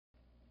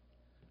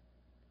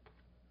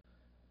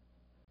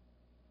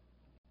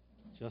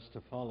Just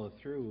to follow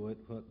through with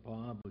what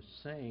Bob was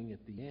saying at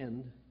the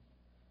end,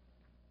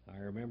 I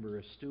remember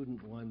a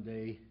student one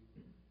day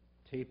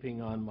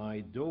taping on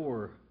my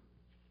door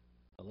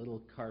a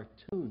little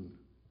cartoon,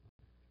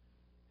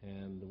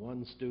 and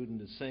one student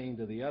is saying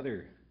to the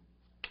other,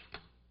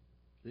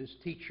 "This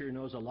teacher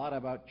knows a lot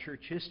about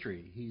church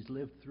history. He's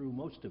lived through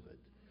most of it."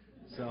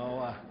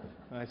 So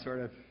I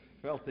sort of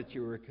felt that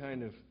you were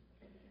kind of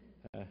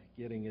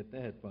getting at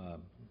that,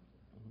 Bob.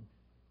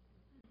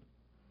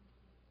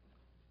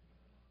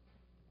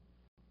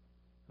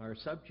 Our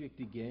subject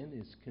again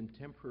is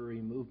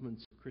contemporary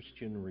movements of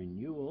Christian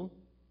renewal.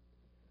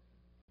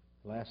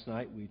 Last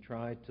night we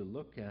tried to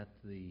look at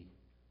the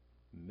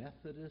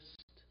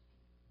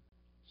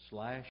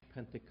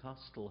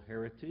Methodist/Pentecostal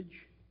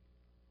heritage.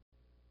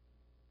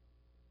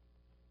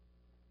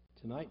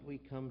 Tonight we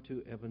come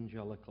to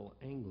Evangelical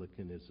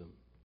Anglicanism.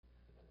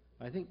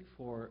 I think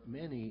for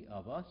many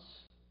of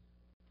us,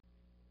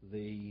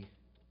 the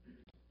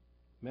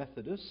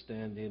Methodist,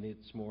 and in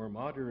its more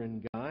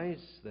modern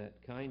guise,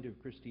 that kind of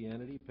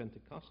Christianity,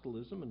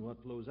 Pentecostalism, and what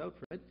flows out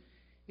from it,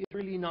 is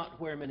really not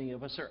where many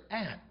of us are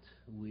at.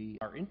 We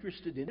are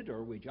interested in it,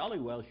 or we jolly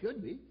well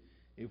should be.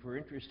 If we're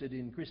interested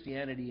in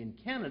Christianity in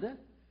Canada,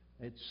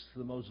 it's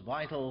the most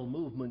vital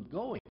movement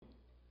going.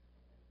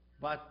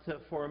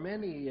 But for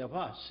many of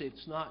us,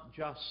 it's not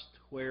just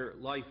where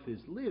life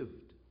is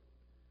lived.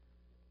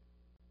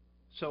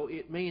 So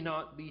it may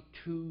not be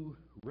too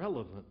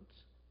relevant.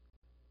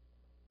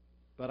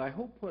 But I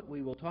hope what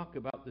we will talk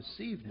about this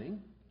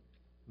evening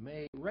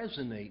may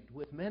resonate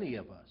with many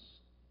of us.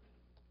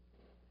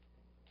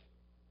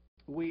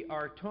 We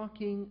are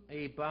talking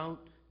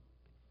about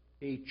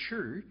a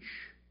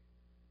church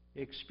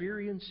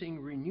experiencing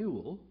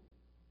renewal,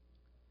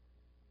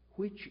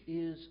 which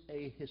is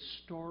a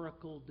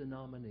historical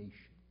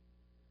denomination.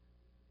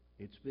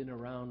 It's been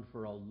around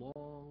for a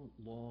long,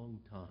 long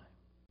time.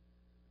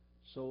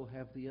 So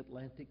have the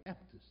Atlantic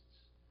Baptists.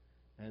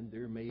 And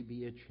there may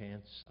be a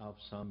chance of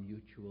some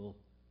mutual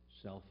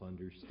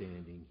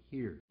self-understanding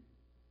here.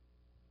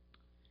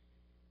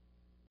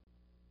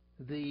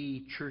 The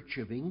Church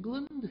of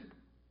England,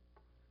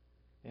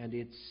 and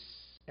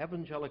it's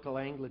Evangelical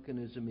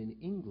Anglicanism in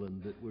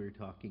England that we're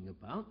talking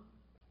about,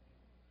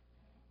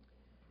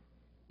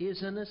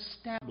 is an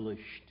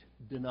established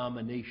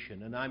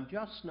denomination. And I'm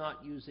just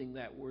not using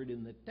that word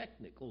in the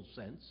technical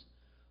sense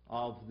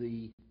of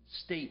the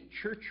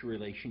state-church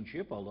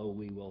relationship, although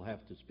we will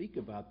have to speak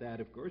about that,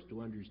 of course,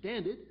 to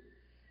understand it,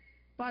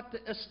 but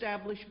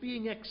established,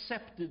 being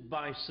accepted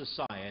by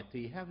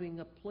society, having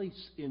a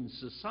place in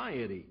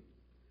society,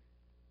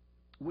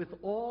 with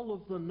all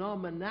of the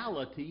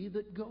nominality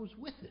that goes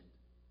with it.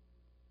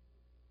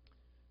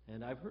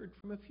 And I've heard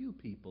from a few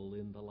people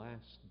in the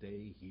last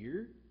day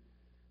here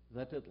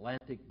that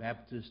Atlantic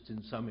Baptists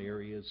in some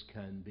areas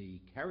can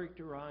be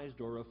characterized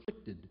or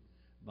afflicted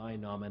by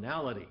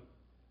nominality.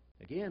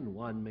 Again,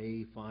 one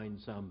may find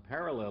some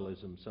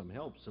parallelism, some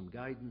help, some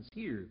guidance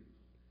here.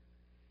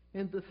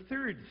 And the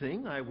third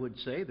thing I would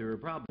say, there are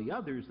probably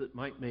others that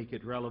might make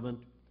it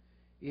relevant,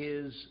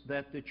 is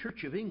that the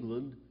Church of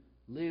England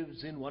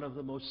lives in one of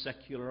the most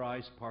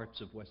secularized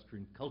parts of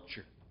Western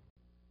culture.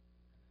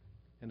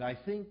 And I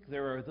think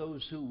there are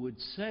those who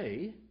would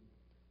say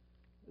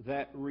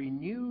that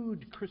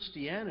renewed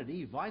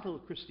Christianity, vital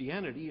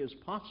Christianity, is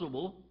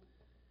possible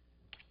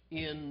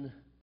in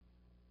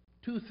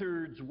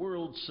two-thirds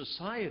world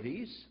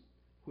societies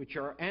which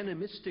are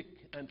animistic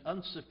and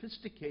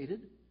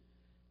unsophisticated,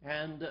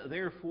 and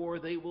therefore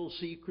they will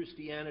see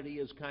Christianity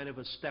as kind of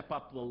a step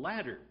up the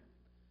ladder.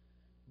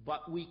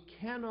 But we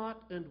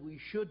cannot and we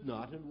should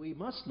not and we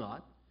must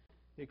not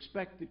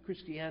expect that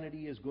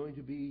Christianity is going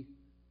to be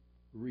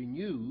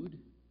renewed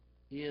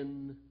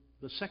in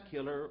the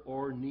secular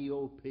or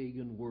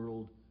neo-pagan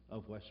world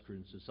of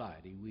Western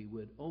society. We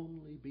would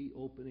only be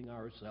opening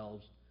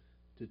ourselves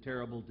to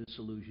terrible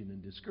disillusion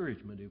and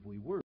discouragement if we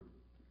were.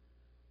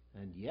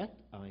 And yet,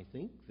 I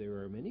think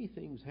there are many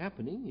things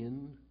happening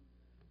in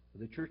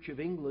the Church of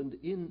England,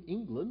 in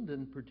England,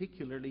 and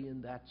particularly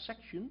in that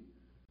section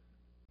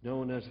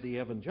known as the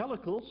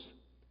Evangelicals,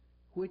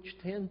 which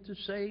tend to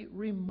say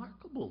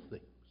remarkable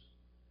things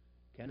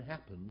can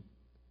happen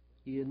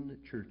in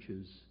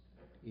churches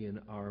in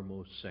our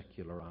most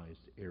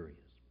secularized areas.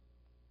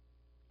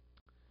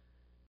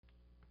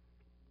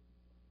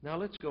 Now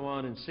let's go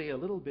on and say a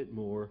little bit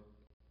more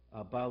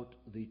about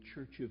the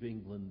Church of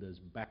England as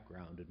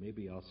background. And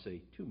maybe I'll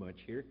say too much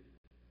here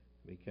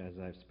because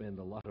I've spent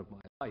a lot of my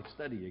life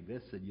studying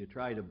this, and you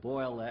try to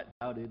boil that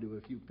down into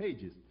a few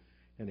pages.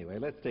 Anyway,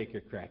 let's take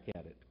a crack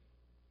at it.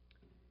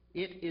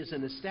 It is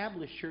an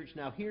established church.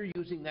 Now here,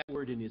 using that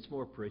word in its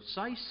more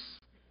precise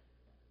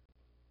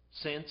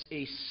sense,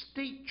 a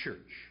state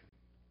church.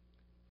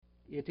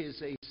 It is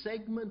a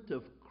segment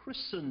of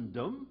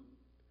Christendom,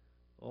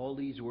 all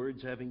these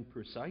words having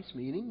precise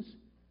meanings,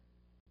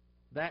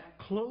 that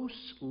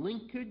close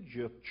linkage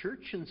of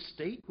church and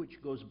state which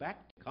goes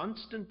back to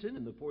Constantine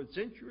in the 4th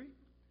century,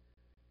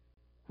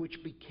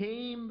 which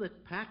became the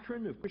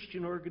patron of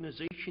Christian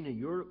organization in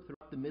Europe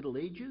throughout the Middle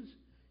Ages,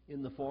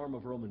 in the form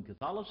of Roman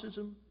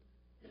Catholicism,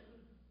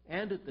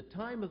 and at the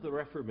time of the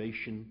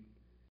Reformation,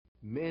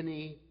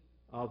 many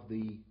of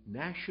the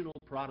national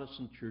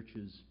Protestant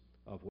churches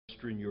of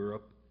Western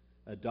Europe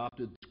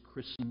adopted the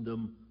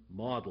Christendom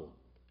model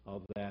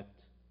of that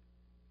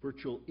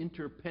virtual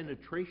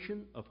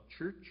interpenetration of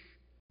church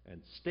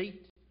and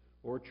state,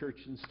 or church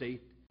and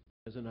state,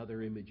 as in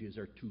other images,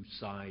 are two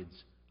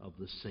sides of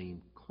the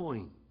same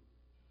coin.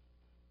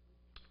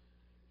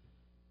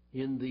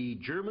 In the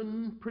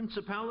German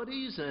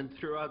principalities and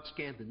throughout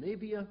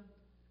Scandinavia,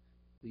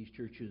 these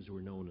churches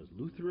were known as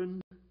Lutheran.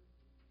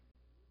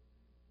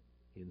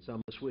 In some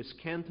of the Swiss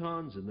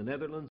cantons, in the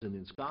Netherlands, and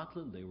in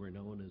Scotland, they were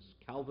known as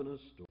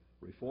Calvinist or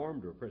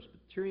Reformed or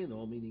Presbyterian,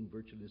 all meaning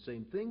virtually the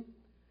same thing.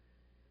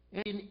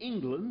 And in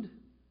England,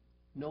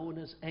 known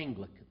as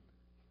Anglican.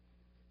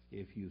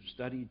 If you've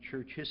studied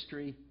church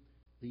history,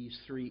 these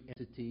three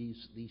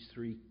entities, these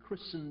three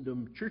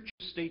Christendom churches,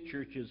 state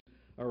churches,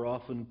 are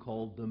often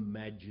called the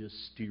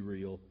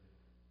Magisterial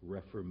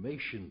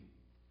Reformation.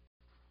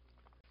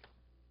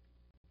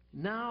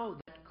 Now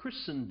that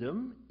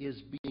Christendom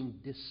is being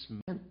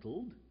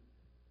dismantled,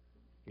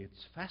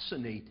 it's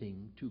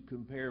fascinating to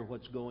compare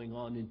what's going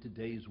on in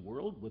today's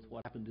world with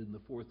what happened in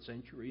the 4th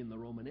century in the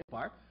Roman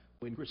Empire,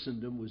 when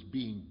Christendom was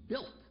being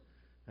built.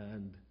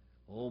 And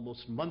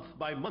almost month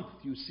by month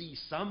you see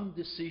some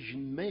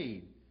decision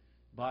made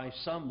by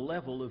some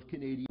level of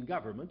Canadian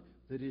government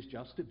that is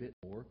just a bit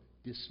more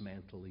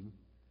dismantling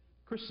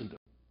Christendom.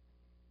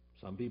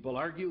 Some people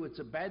argue it's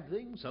a bad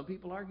thing, some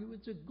people argue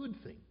it's a good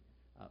thing.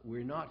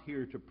 We're not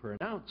here to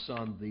pronounce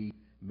on the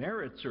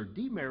merits or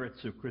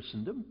demerits of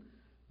Christendom,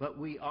 but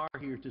we are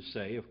here to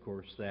say, of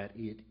course, that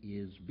it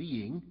is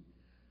being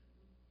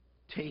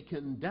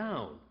taken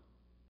down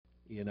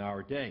in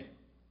our day.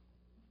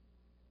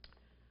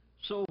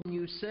 So when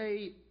you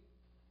say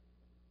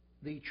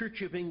the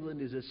Church of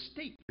England is a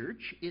state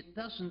church, it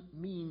doesn't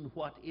mean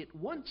what it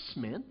once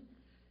meant,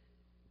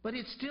 but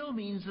it still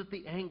means that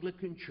the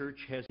Anglican Church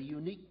has a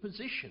unique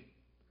position,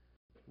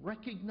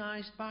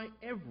 recognized by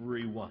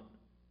everyone,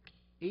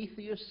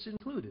 atheists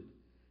included,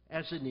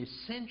 as an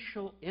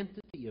essential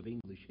entity of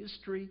English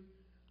history,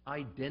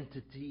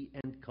 identity,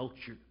 and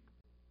culture.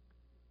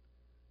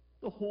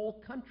 The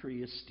whole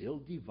country is still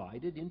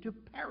divided into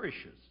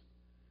parishes,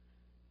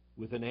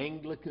 with an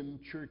Anglican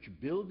church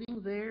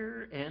building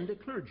there and a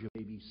clergy,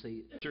 maybe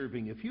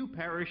serving a few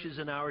parishes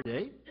in our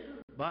day,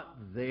 but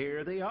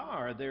there they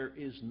are. There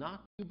is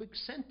not a cubic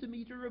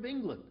centimeter of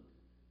England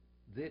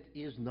that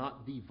is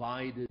not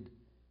divided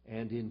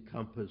and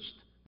encompassed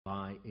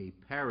by a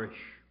parish.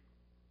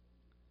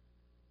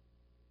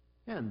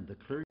 And the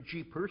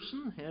clergy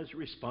person has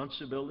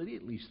responsibility,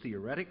 at least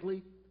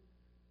theoretically,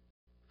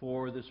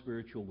 for the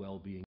spiritual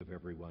well-being of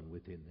everyone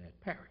within that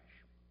parish.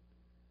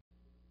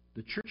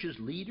 The church's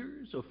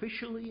leaders,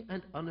 officially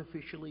and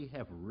unofficially,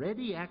 have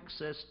ready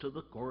access to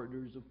the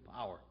corridors of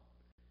power.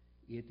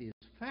 It is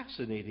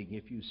fascinating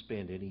if you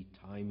spend any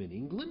time in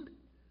England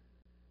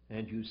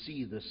and you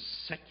see the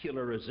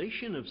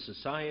secularization of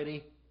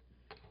society,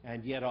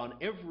 and yet on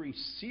every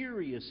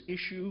serious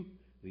issue,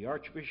 the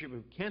Archbishop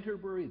of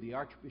Canterbury, the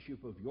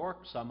Archbishop of York,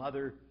 some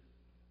other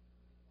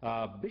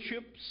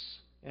bishops,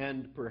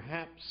 and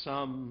perhaps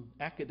some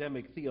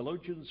academic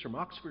theologians from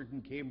Oxford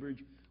and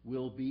Cambridge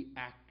will be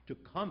asked to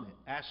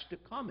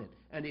comment.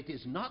 And it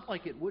is not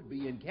like it would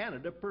be in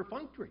Canada,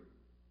 perfunctory.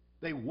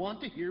 They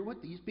want to hear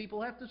what these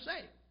people have to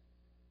say,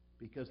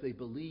 because they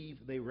believe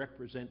they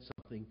represent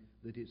something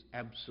that is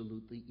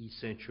absolutely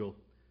essential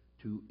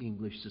to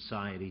English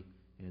society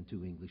and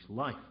to English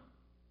life.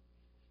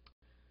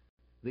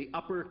 The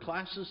upper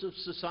classes of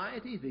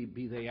society,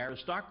 be they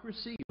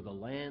aristocracy or the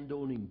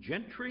land-owning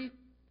gentry,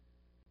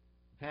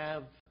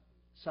 have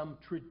some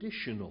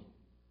traditional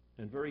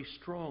and very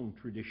strong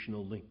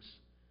traditional links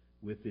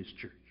with this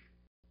church.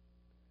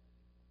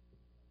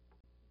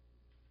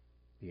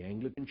 The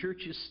Anglican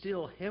Church is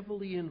still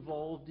heavily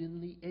involved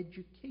in the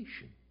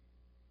education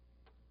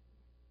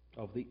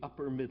of the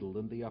upper middle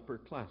and the upper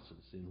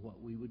classes in what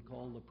we would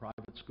call the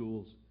private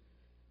schools,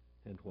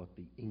 and what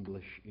the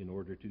English, in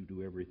order to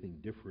do everything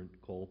different,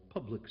 call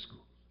public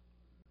schools.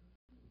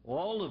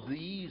 All of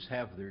these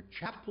have their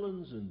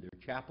chaplains and their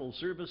chapel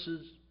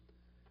services,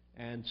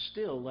 and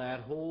still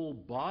that whole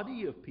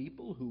body of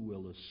people who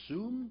will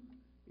assume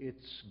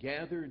it's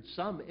gathered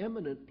some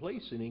eminent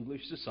place in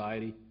English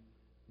society,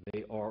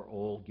 they are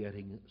all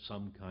getting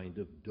some kind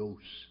of dose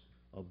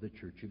of the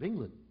Church of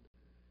England.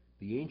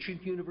 The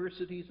ancient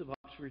universities of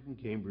Oxford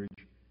and Cambridge,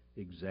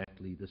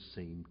 exactly the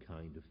same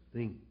kind of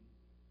thing.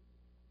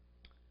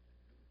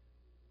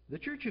 The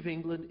Church of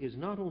England is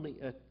not only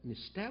an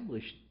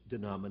established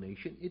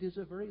denomination, it is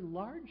a very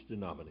large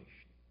denomination.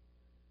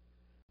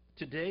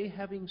 Today,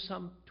 having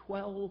some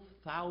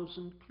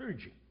 12,000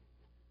 clergy.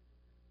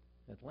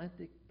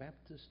 Atlantic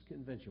Baptist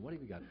Convention, what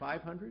have you got,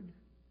 500?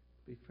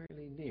 Be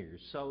fairly near.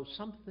 So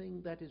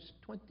something that is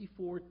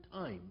 24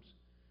 times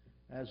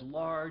as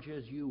large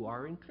as you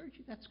are in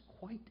clergy. That's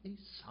quite a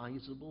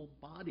sizable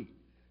body,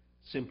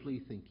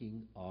 simply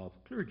thinking of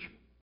clergy.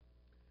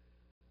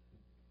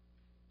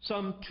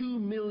 Some 2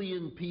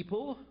 million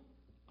people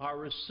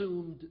are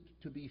assumed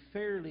to be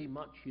fairly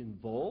much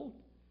involved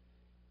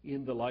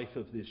in the life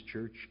of this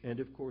church, and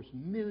of course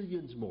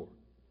millions more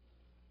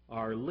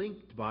are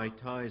linked by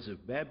ties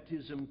of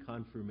baptism,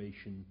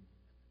 confirmation,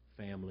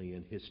 family,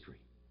 and history.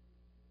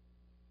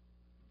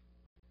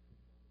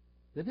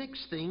 The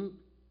next thing,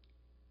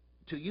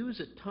 to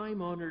use a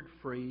time-honored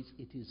phrase,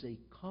 it is a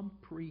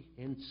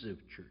comprehensive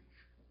church,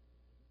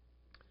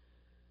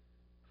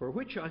 for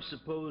which I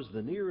suppose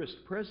the nearest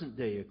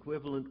present-day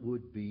equivalent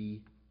would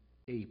be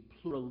a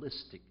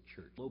pluralistic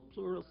church. Well,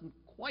 plural doesn't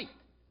quite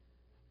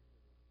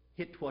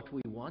hit what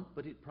we want,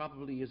 but it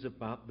probably is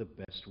about the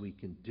best we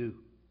can do.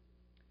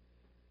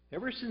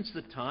 Ever since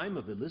the time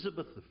of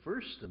Elizabeth I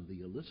and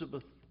the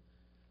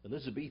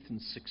Elizabethan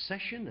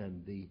succession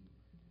and the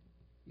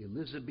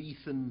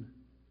Elizabethan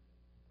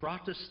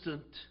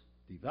Protestant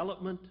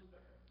development,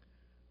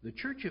 the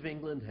Church of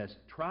England has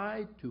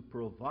tried to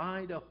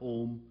provide a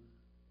home,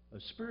 a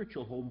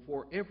spiritual home,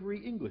 for every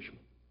Englishman.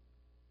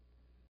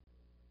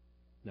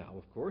 Now,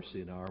 of course,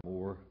 in our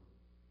more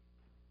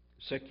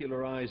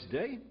secularized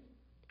day,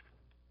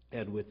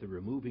 and with the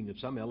removing of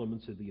some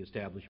elements of the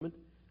establishment,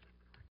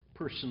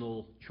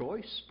 personal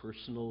choice,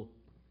 personal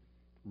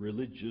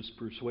religious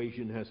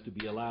persuasion has to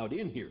be allowed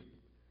in here.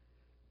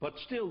 But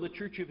still, the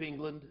Church of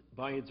England,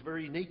 by its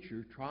very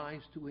nature,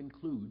 tries to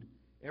include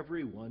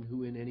everyone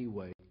who in any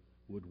way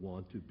would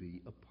want to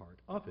be a part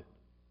of it.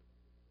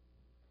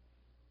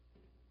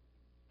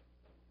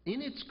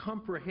 In its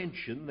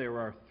comprehension, there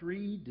are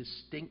three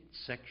distinct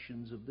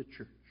sections of the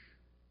church,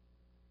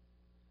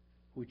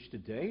 which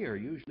today are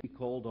usually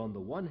called, on the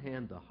one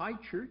hand, the High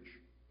Church,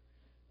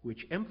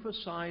 which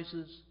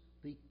emphasizes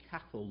the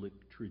Catholic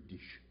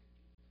tradition.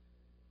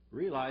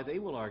 Realize they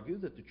will argue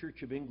that the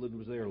Church of England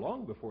was there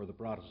long before the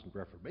Protestant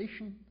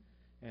Reformation,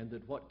 and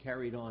that what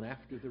carried on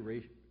after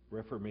the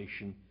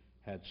Reformation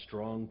had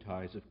strong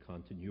ties of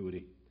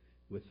continuity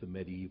with the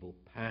medieval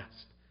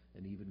past,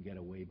 and even get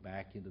away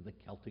back into the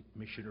Celtic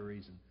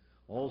missionaries and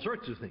all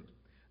sorts of things.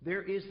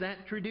 There is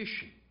that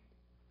tradition,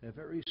 a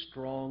very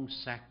strong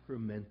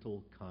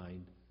sacramental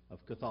kind of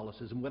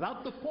Catholicism,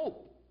 without the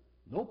Pope,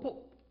 no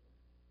Pope,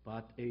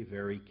 but a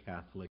very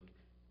Catholic,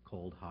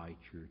 called High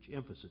Church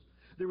emphasis.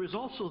 There is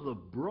also the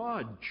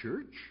Broad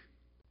Church,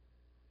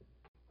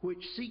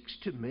 which seeks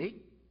to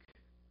make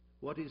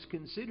what is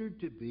considered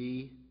to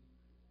be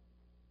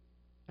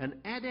an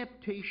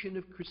adaptation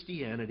of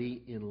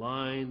Christianity in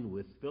line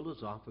with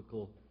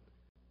philosophical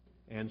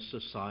and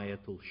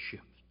societal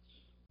shifts.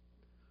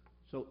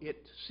 So it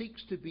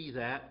seeks to be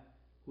that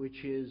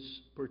which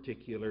is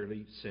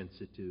particularly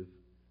sensitive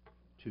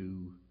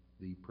to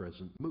the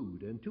present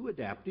mood, and to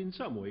adapt in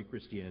some way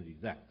Christianity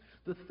to that.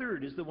 The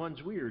third is the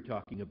ones we are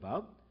talking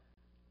about.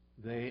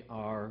 They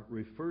are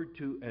referred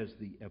to as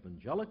the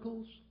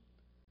Evangelicals,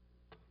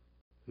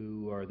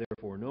 who are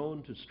therefore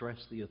known to stress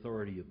the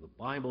authority of the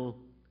Bible,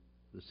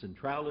 the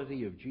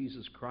centrality of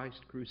Jesus Christ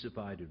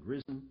crucified and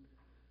risen,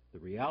 the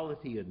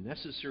reality and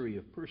necessary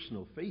of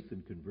personal faith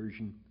and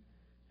conversion,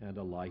 and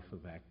a life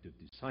of active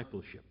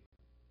discipleship.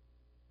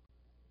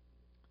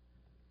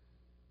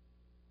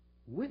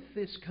 With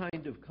this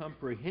kind of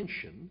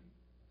comprehension,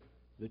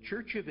 the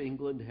Church of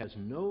England has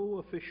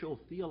no official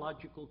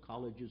theological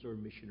colleges or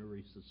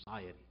missionary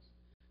societies.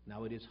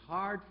 Now, it is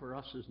hard for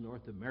us as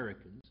North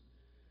Americans,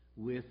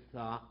 with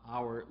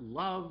our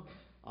love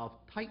of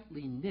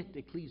tightly knit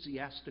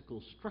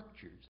ecclesiastical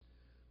structures,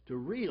 to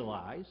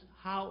realize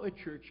how a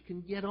church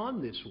can get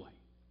on this way.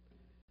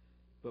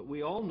 But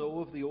we all know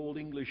of the old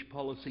English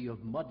policy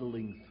of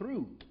muddling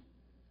through.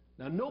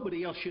 Now,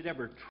 nobody else should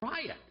ever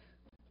try it,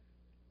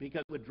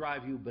 because it would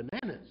drive you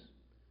bananas.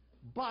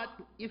 But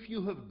if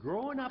you have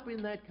grown up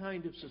in that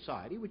kind of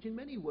society, which in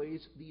many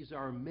ways these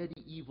are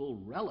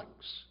medieval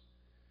relics,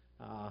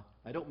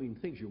 I don't mean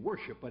things you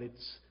worship, but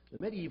it's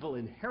the medieval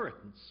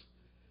inheritance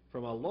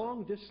from a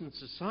long-distance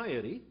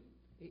society,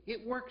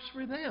 it works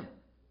for them.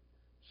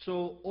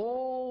 So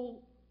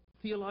all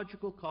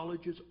theological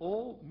colleges,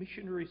 all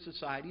missionary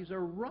societies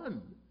are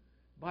run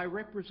by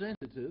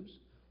representatives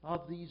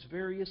of these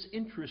various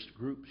interest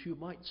groups, you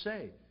might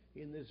say,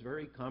 in this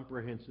very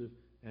comprehensive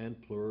and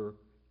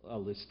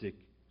pluralistic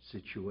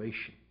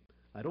situation.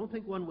 I don't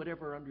think one would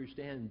ever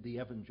understand the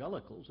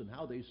Evangelicals and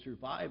how they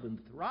survive and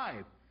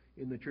thrive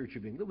in the Church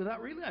of England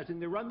without realizing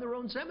they run their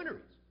own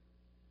seminaries.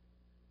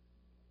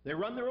 They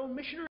run their own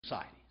missionary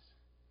societies.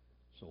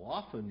 So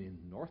often in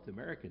North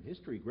American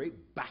history,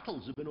 great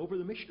battles have been over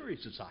the missionary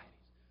societies.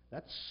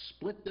 That's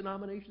split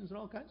denominations and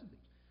all kinds of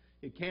things.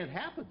 It can't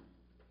happen,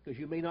 because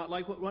you may not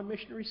like what one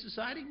missionary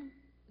society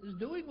is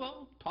doing.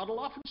 Well, toddle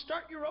off and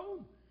start your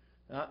own.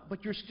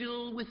 But you're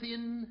still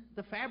within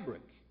the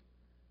fabric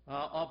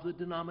of the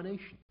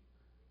denomination.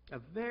 A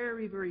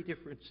very, very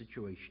different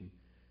situation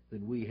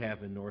than we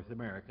have in North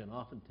America, and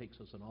often takes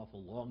us an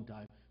awful long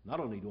time, not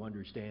only to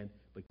understand,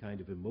 but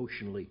kind of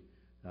emotionally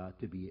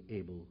to be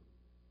able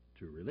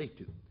to relate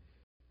to.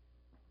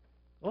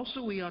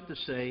 Also, we ought to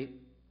say,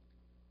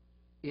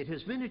 it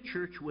has been a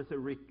church with a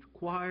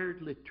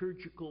required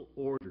liturgical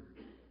order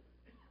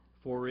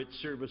for its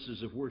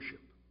services of worship.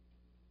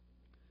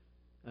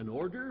 An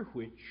order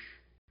which,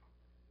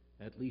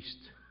 at least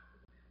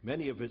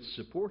many of its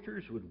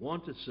supporters would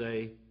want to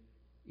say,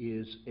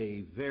 is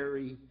a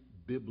very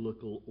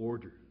biblical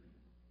order.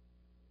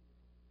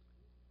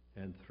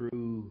 And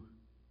through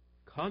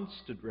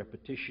constant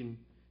repetition,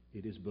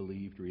 it is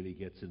believed really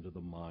gets into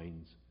the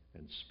minds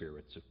and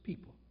spirits of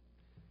people.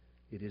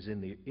 It is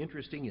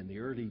interesting, in the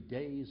early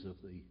days of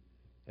the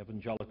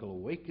Evangelical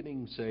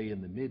awakening, say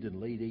in the mid and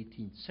late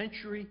 18th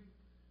century,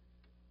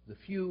 the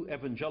few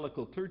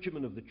evangelical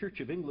clergymen of the Church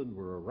of England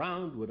were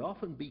around would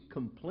often be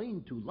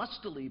complained to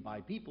lustily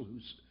by people who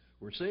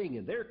were saying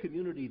in their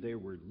community they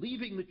were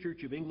leaving the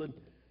Church of England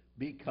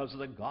because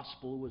the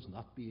gospel was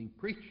not being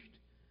preached.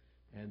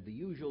 And the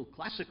usual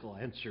classical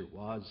answer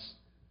was,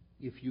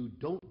 if you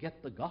don't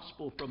get the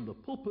gospel from the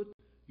pulpit,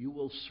 you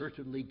will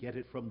certainly get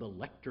it from the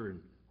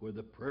lectern where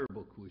the prayer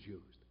book was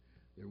used.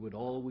 There would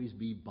always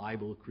be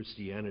Bible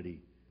Christianity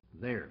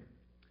there.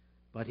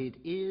 But it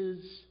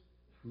is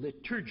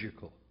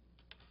liturgical.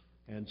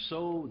 And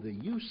so the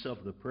use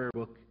of the prayer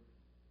book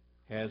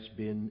has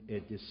been a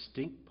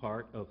distinct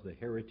part of the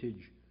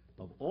heritage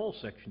of all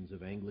sections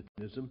of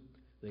Anglicanism.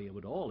 They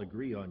would all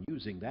agree on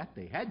using that.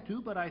 They had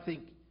to, but I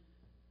think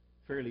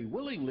fairly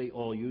willingly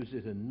all used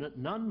it, and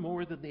none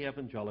more than the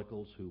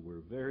evangelicals, who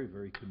were very,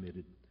 very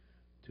committed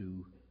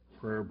to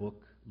prayer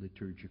book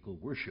liturgical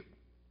worship.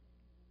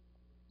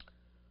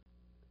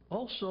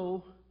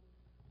 Also,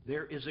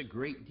 there is a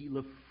great deal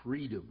of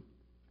freedom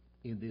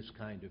in this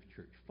kind of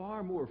church.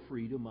 Far more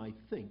freedom, I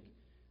think,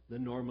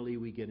 than normally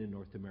we get in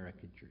North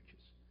American churches.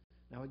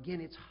 Now again,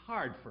 it's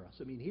hard for us.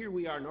 I mean, here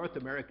we are North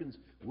Americans,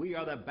 we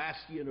are the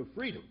bastion of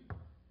freedom.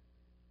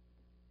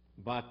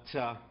 But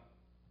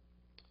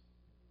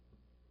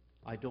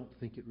I don't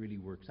think it really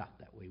works out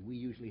that way. We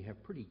usually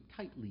have pretty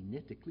tightly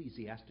knit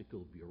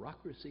ecclesiastical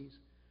bureaucracies,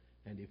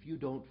 and if you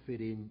don't fit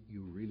in,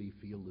 you really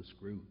feel the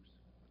screws.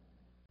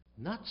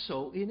 Not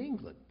so in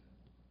England.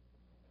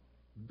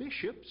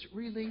 Bishops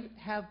really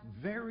have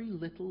very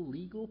little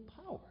legal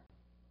power.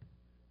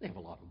 They have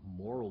a lot of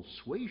moral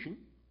suasion.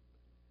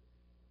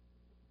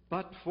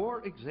 But,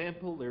 for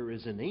example, there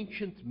is an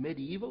ancient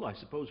medieval, I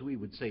suppose we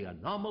would say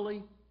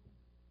anomaly,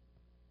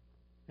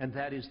 and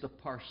that is the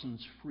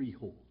parson's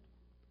freehold.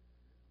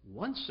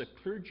 Once a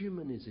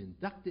clergyman is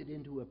inducted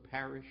into a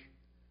parish,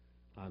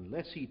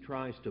 unless he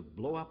tries to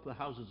blow up the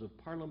Houses of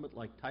Parliament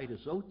like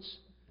Titus Oates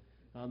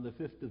on the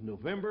 5th of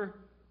November,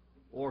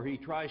 or he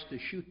tries to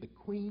shoot the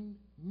Queen,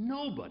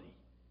 nobody,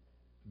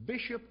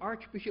 bishop,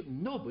 archbishop,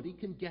 nobody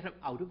can get him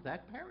out of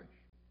that parish.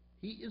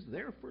 He is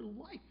there for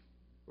life,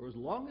 or as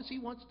long as he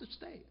wants to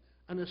stay.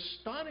 An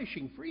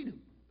astonishing freedom.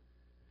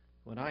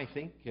 When I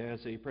think, as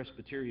a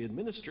Presbyterian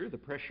minister, the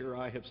pressure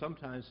I have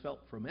sometimes felt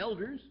from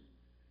elders,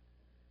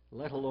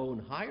 let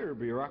alone higher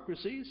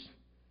bureaucracies,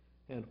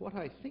 and what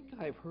I think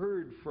I've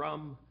heard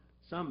from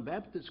some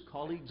Baptist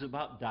colleagues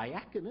about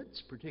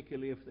diaconates,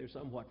 particularly if they're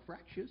somewhat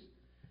fractious,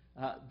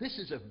 this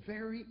is a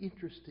very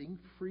interesting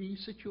free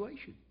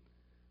situation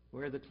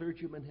where the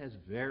clergyman has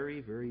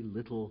very, very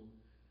little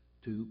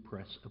to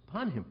press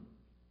upon him.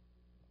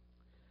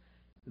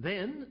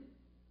 Then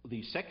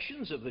the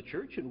sections of the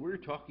church, and we're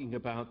talking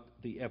about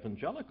the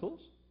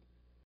evangelicals,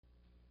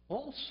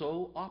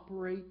 also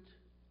operate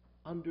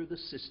under the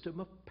system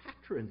of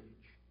patronage.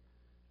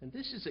 And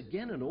this is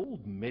again an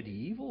old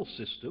medieval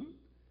system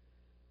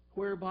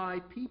whereby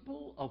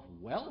people of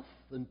wealth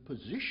and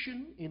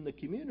position in the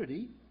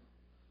community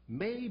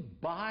may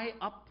buy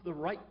up the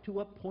right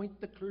to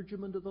appoint the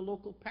clergyman to the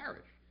local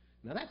parish.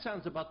 Now that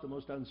sounds about the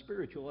most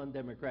unspiritual,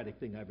 undemocratic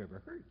thing I've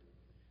ever heard.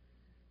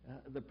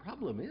 The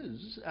problem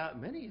is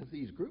many of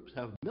these groups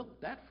have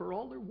milked that for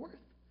all they're worth,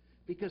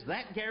 because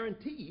that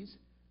guarantees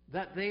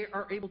that they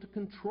are able to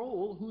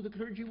control who the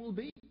clergy will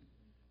be.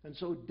 And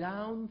so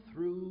down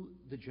through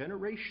the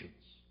generations,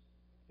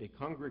 a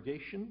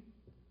congregation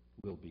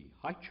will be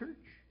high church,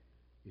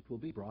 it will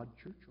be broad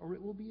church, or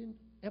it will be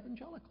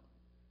evangelical.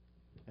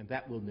 And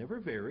that will never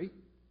vary,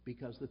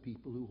 because the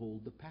people who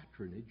hold the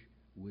patronage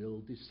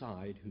will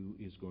decide who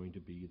is going to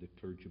be the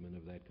clergyman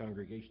of that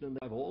congregation, and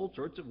they have all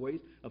sorts of ways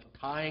of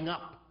tying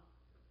up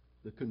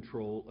the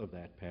control of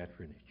that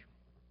patronage.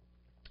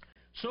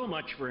 So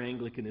much for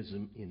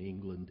Anglicanism in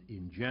England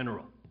in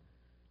general,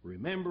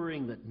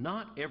 remembering that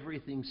not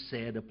everything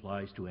said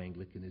applies to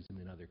Anglicanism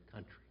in other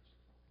countries.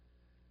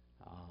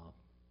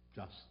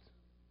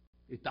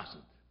 It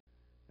doesn't.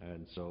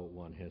 And so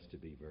one has to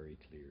be very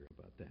clear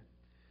about that.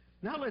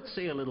 Now let's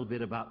say a little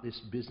bit about this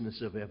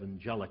business of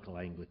evangelical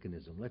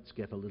Anglicanism. Let's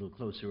get a little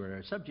closer at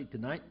our subject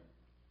tonight.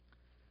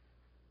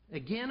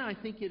 Again, I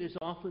think it is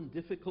often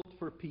difficult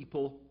for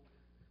people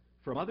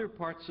from other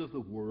parts of the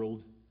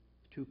world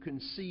to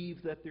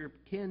conceive that there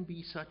can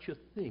be such a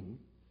thing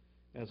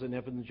as an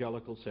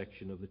evangelical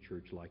section of the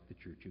church like the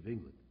Church of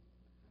England.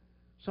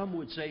 Some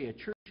would say a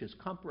church is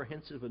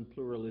comprehensive and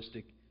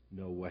pluralistic.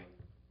 No way.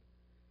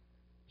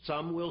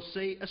 Some will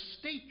say a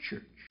state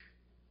church.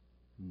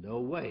 No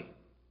way.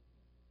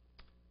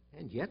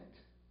 And yet,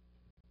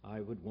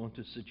 I would want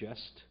to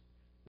suggest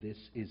this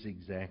is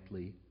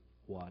exactly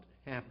what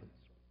happens.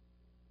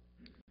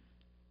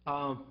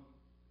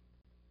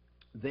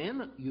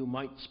 Then you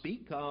might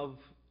speak of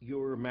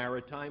your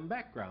maritime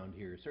background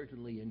here.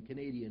 Certainly in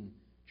Canadian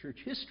church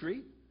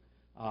history,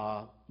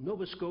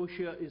 Nova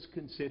Scotia is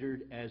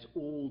considered as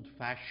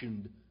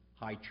old-fashioned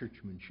high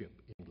churchmanship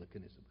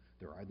Anglicanism.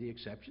 There are the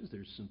exceptions.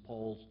 There's St.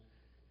 Paul's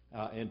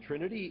and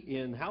Trinity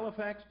in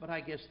Halifax, but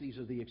I guess these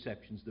are the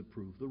exceptions that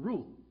prove the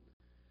rule.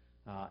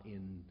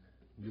 In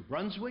New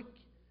Brunswick,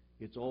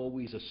 it's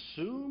always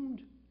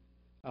assumed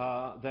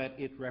that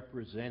it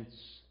represents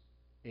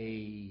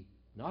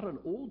not an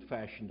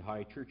old-fashioned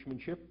high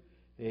churchmanship,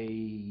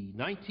 a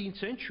 19th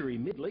century,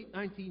 late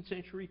 19th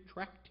century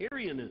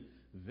Tractarian,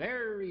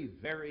 very,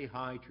 very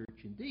high church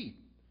indeed.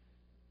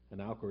 And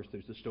now, of course,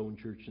 there's the Stone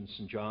Church in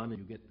St. John, and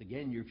you get,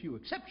 again, your few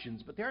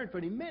exceptions, but there aren't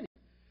very many.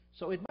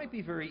 So it might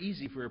be very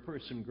easy for a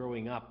person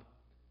growing up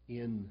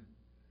in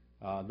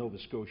Nova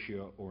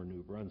Scotia or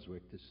New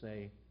Brunswick to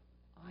say,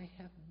 I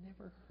have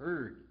never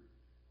heard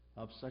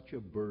of such a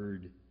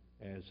bird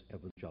as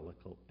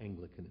Evangelical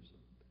Anglicanism.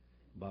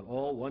 But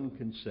all one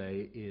can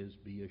say is,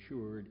 be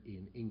assured,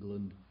 in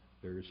England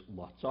there's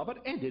lots of it,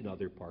 and in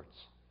other parts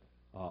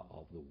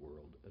of the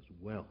world as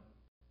well.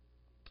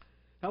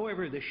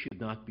 However, this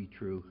should not be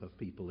true of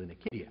people in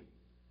Acadia.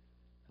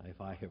 If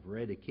I have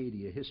read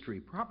Acadia history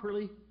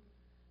properly,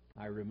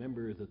 I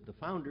remember that the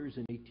founders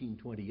in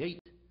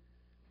 1828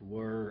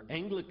 were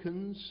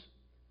Anglicans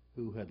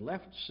who had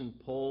left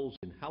St. Paul's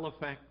in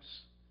Halifax,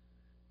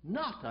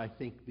 not, I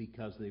think,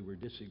 because they were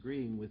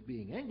disagreeing with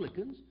being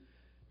Anglicans,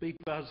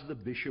 because the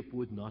bishop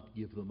would not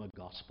give them a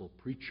gospel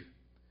preacher.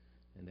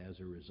 And as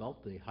a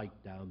result, they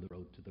hiked down the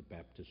road to the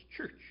Baptist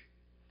church.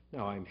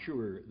 Now, I'm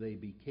sure they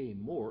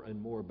became more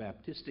and more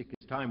Baptistic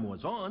as time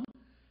was on,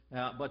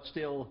 but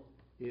still,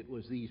 it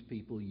was these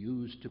people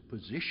used to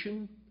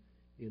position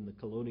in the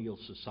colonial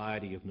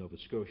society of Nova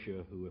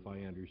Scotia, who, if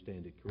I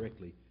understand it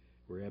correctly,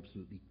 were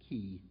absolutely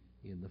key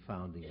in the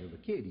founding of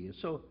Acadia.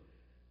 So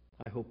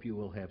I hope you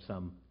will have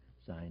some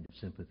sign of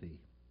sympathy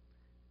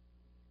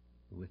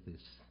with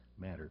this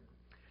matter.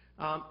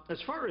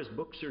 As far as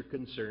books are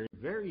concerned,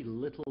 very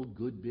little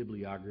good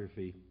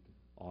bibliography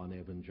on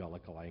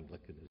Evangelical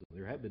Anglicanism.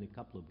 There have been a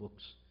couple of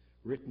books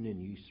written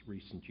in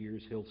recent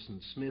years. Hilson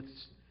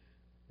Smith's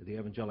The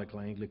Evangelical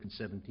Anglican,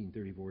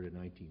 1734 to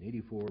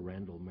 1984,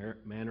 Randall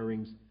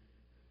Mannering's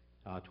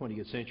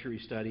 20th Century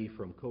Study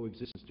from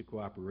Coexistence to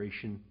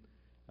Cooperation,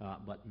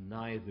 but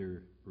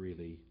neither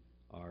really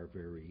are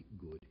very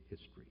good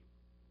history.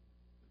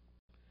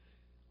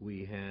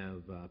 We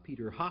have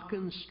Peter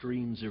Hawkins'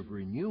 Streams of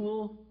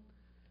Renewal.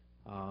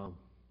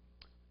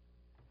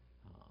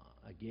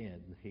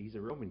 Again, he's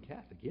a Roman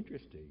Catholic,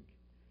 interesting.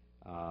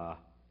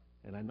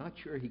 And I'm not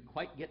sure he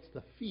quite gets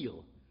the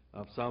feel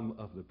of some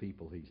of the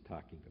people he's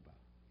talking about.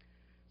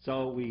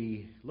 So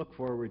we look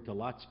forward to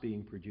lots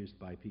being produced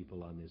by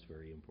people on this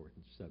very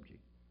important subject.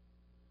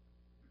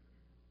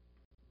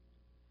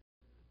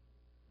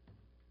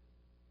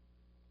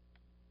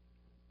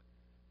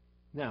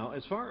 Now,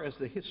 as far as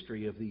the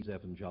history of these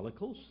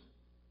evangelicals,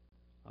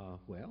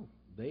 well,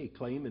 they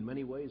claim in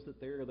many ways that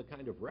they're the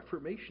kind of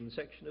Reformation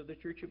section of the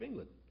Church of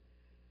England.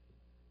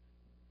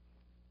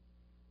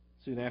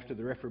 Soon after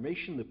the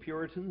Reformation, the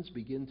Puritans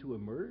begin to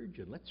emerge,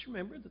 and let's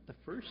remember that the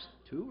first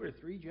 2 or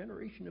 3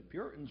 generations of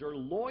Puritans are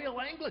loyal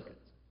Anglicans.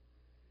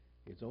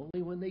 It's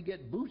only when they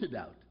get booted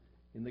out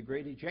in the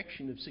Great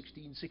Ejection of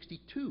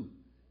 1662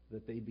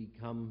 that they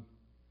become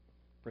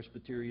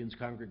Presbyterians,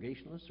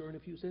 Congregationalists, or in a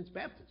few sense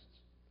Baptists.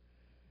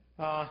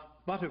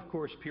 But of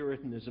course,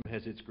 Puritanism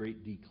has its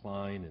great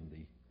decline in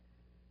the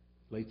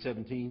late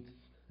 17th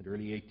and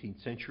early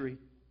 18th century.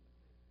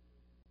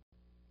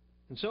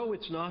 And so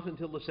it's not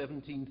until the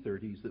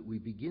 1730s that we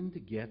begin to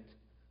get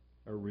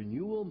a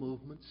renewal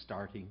movement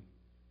starting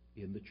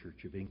in the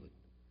Church of England.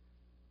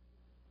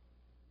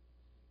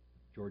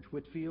 George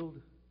Whitefield,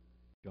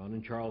 John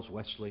and Charles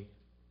Wesley,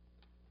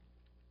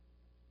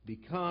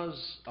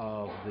 because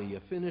of the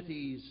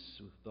affinities,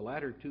 the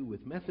latter two,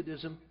 with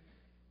Methodism,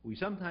 we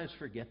sometimes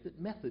forget that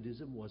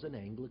Methodism was an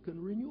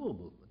Anglican renewal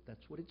movement.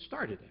 That's what it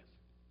started as.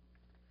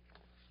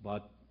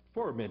 But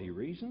for many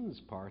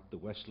reasons, part the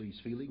Wesleys'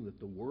 feeling that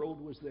the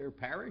world was their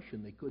parish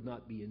and they could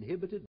not be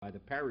inhibited by the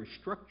parish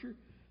structure,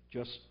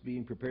 just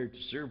being prepared to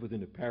serve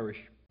within a parish.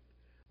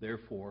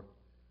 Therefore,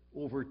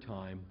 over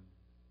time,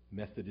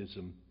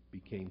 Methodism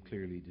became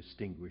clearly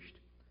distinguished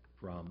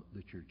from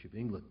the Church of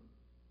England.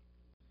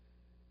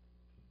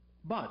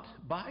 But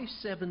by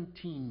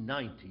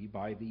 1790,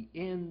 by the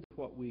end of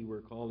what we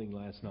were calling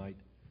last night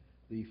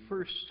the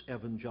first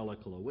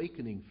evangelical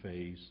awakening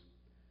phase,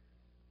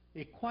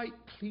 a quite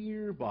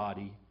clear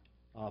body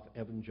of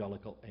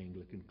evangelical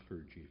Anglican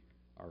clergy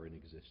are in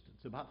existence.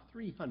 About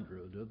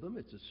 300 of them,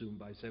 it's assumed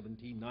by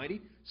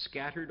 1790,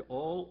 scattered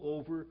all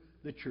over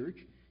the church,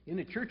 in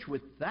a church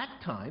which that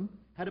time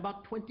had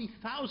about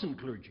 20,000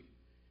 clergy.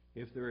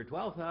 If there are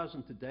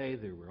 12,000 today,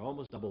 there were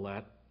almost double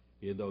that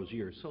in those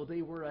years. So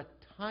they were a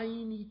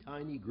tiny,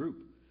 tiny group.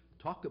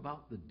 Talk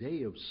about the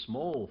day of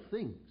small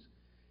things.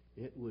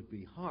 It would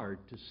be hard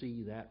to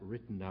see that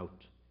written out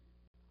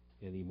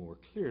any more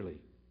clearly.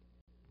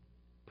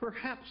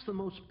 Perhaps the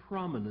most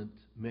prominent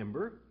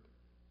member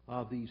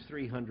of these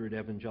 300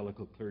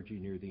 evangelical clergy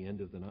near the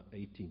end of the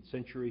 18th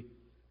century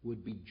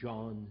would be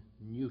John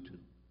Newton,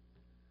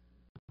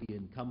 the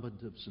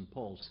incumbent of St.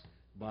 Paul's.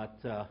 But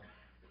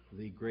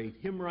the great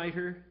hymn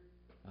writer,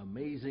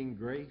 Amazing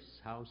Grace,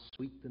 how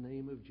sweet the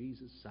name of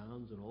Jesus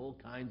sounds, and all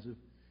kinds of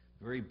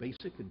very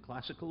basic and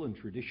classical and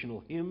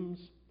traditional hymns,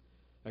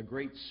 a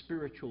great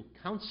spiritual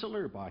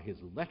counselor by his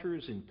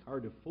letters in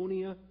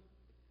Cardiphonia,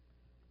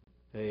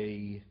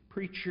 a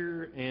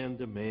preacher and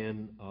a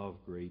man of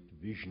great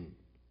vision.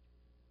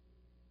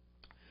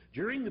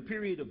 During the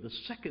period of the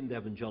Second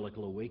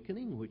Evangelical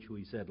Awakening, which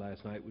we said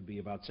last night would be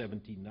about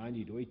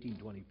 1790 to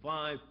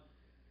 1825,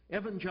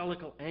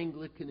 evangelical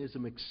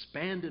Anglicanism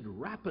expanded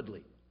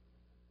rapidly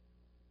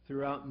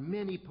throughout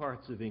many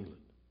parts of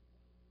England.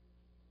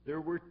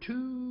 There were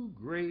two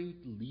great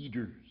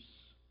leaders.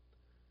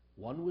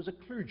 One was a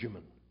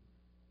clergyman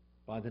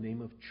by the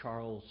name of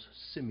Charles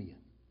Simeon.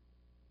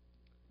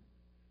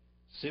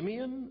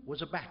 Simeon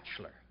was a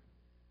bachelor.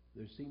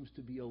 There seems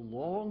to be a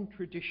long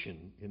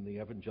tradition in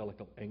the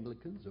evangelical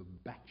Anglicans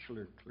of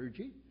bachelor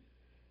clergy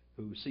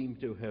who seem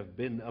to have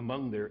been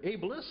among their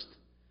ablest,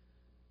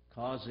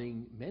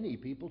 causing many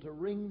people to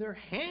wring their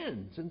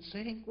hands and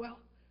saying, well,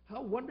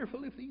 how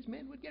wonderful if these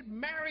men would get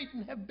married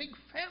and have big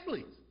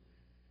families.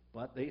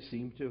 But they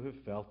seem to have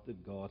felt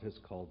that God has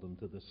called them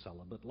to the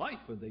celibate life,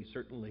 and they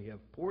certainly have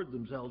poured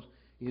themselves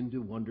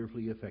into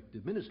wonderfully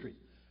effective ministries.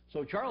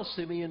 So Charles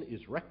Simeon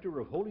is rector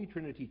of Holy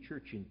Trinity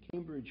Church in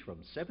Cambridge from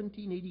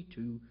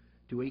 1782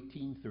 to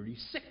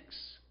 1836.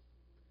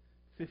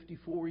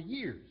 54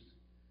 years.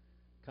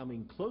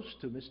 Coming close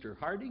to Mr.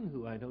 Harding,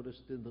 who I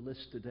noticed in the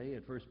list today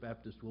at First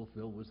Baptist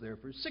Wolfville was there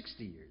for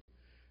 60 years.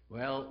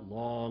 Well,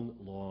 long,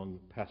 long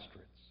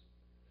pastorates.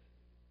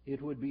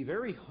 It would be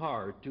very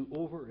hard to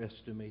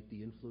overestimate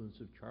the influence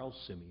of Charles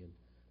Simeon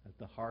at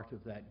the heart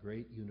of that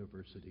great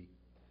university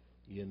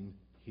in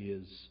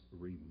his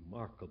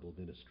remarkable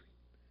ministry.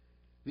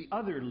 The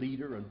other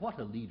leader, and what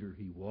a leader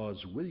he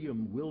was,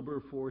 William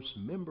Wilberforce,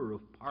 Member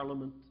of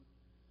Parliament,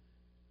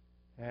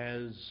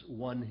 as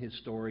one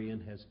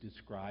historian has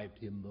described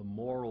him, the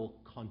moral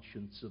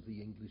conscience of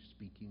the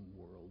English-speaking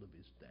world of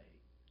his day.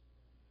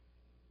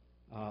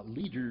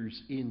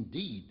 Leaders,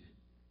 indeed,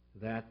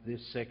 that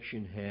this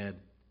section had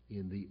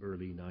in the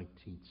early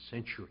 19th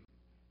century.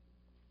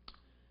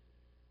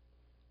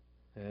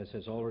 As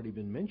has already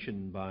been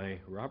mentioned by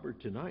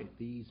Robert tonight,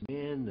 these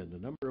men and a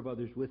number of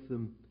others with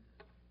them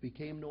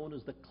became known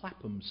as the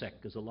Clapham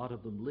sect, because a lot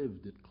of them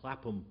lived at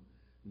Clapham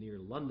near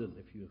London.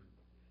 If you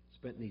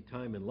spent any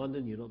time in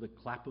London, you know that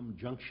Clapham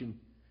Junction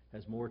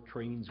has more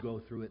trains go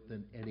through it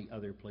than any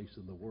other place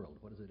in the world.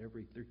 What is it,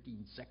 every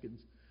 13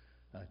 seconds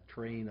a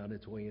train on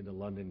its way into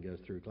London goes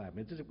through Clapham.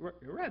 It's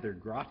a rather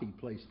grotty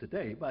place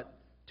today, but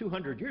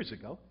 200 years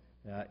ago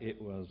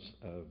it was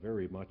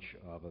very much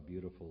of a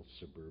beautiful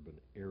suburban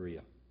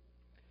area.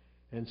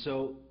 And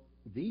so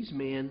these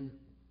men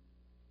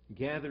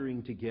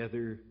gathering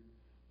together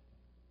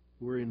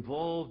were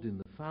involved in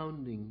the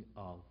founding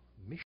of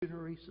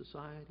missionary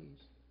societies,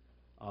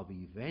 of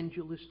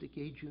evangelistic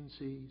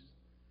agencies,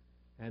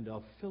 and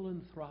of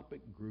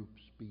philanthropic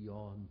groups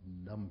beyond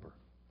number.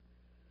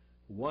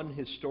 One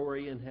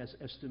historian has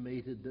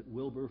estimated that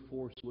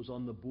Wilberforce was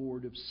on the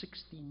board of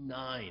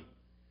 69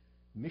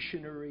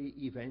 missionary,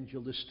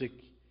 evangelistic,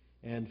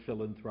 and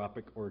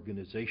philanthropic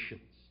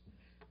organizations.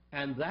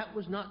 And that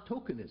was not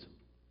tokenism.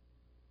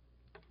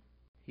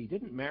 He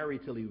didn't marry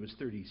till he was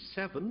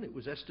 37. It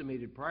was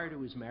estimated prior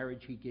to his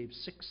marriage he gave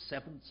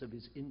 6/7 of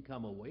his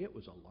income away. It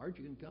was a large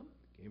income,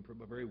 came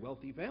from a very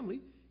wealthy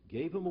family,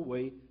 gave him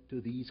away to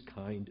these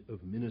kind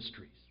of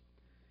ministries.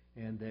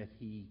 And that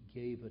he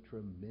gave a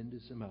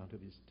tremendous amount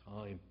of his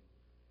time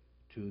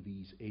to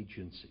these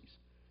agencies.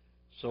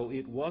 So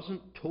it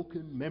wasn't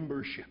token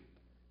membership.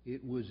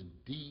 It was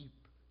deep,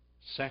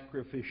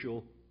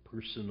 sacrificial,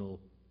 personal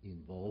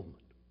involvement.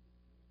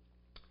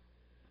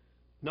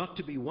 Not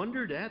to be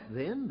wondered at,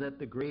 then, that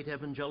the great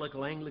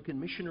Evangelical Anglican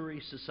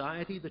Missionary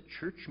Society, the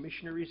Church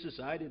Missionary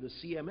Society, the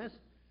CMS,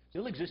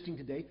 still existing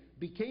today,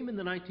 became in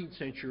the 19th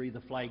century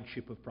the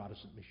flagship of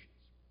Protestant missions.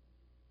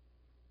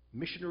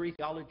 Missionary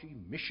theology,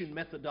 mission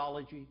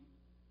methodology,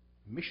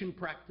 mission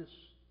practice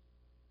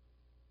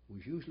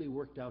was usually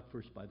worked out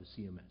first by the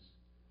CMS,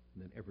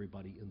 and then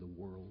everybody in the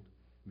world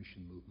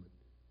mission movement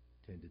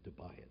tended to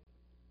buy it.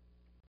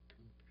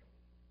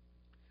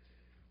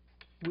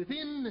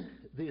 Within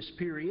this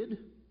period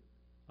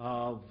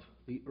of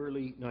the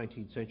early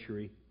 19th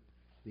century,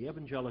 the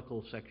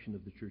evangelical section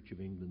of the Church of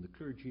England, the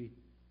clergy,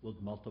 will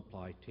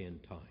multiply 10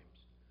 times.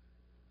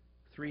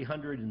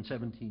 300 in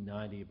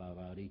 1790, about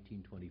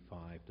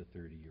 1825 to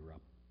 30, you're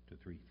up to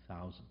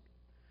 3,000.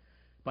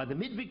 By the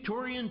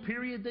mid-Victorian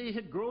period, they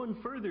had grown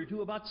further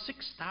to about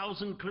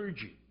 6,000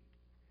 clergy.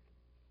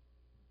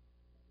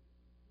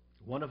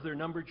 One of their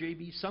number,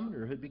 J.B.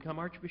 Sumner, had become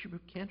Archbishop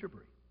of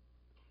Canterbury.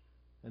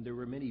 And there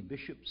were many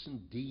bishops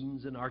and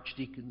deans and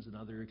archdeacons and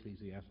other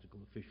ecclesiastical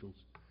officials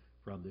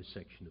from this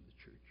section of the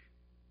church.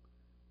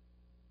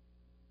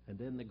 And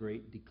then the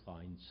great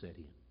decline set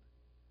in.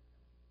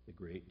 The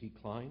great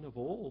decline of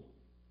all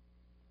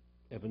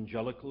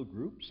evangelical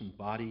groups and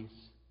bodies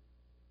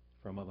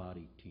from about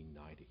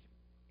 1890.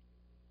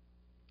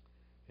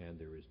 And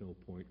there is no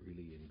point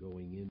really in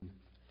going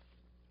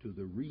into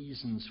the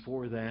reasons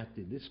for that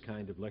in this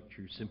kind of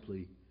lecture,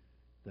 simply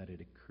that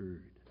it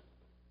occurred.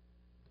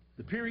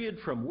 The period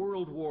from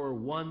World War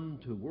I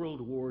to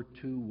World War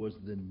II was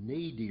the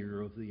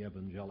nadir of the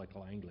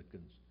evangelical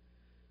Anglicans.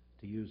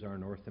 To use our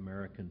North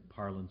American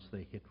parlance,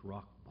 they hit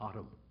rock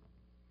bottom.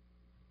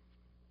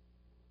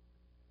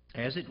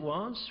 As it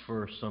was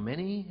for so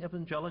many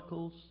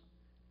evangelicals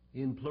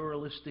in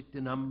pluralistic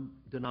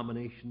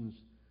denominations,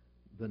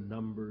 the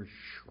numbers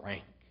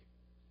shrank.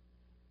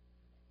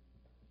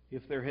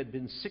 If there had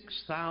been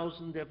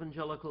 6,000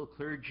 evangelical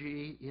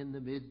clergy in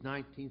the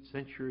mid-19th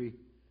century,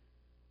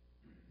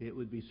 it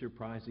would be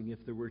surprising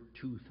if there were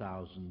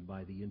 2,000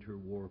 by the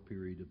interwar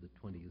period of the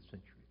 20th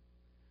century.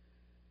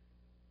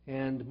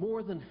 And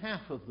more than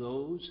half of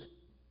those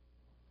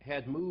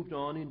had moved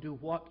on into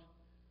what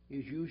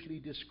is usually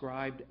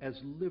described as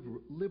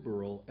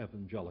liberal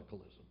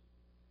evangelicalism.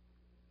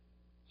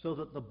 So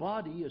that the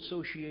body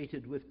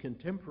associated with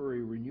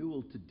contemporary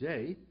renewal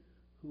today,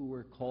 who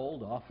were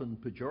called often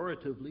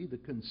pejoratively the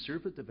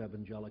conservative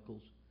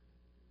evangelicals,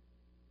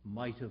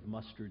 might have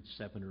mustered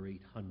 700 or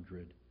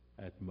 800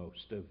 at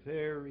most, a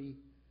very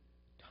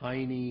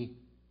tiny,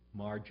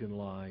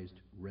 marginalized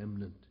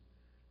remnant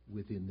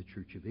within the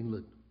Church of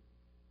England.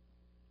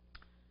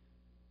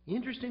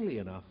 Interestingly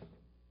enough,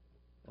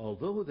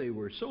 although they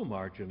were so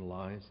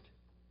marginalized,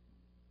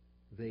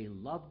 they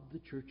loved the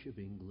Church of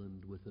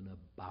England with an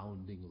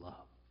abounding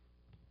love.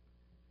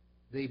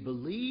 They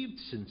believed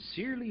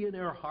sincerely in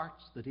their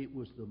hearts that it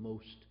was the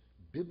most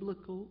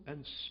biblical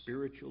and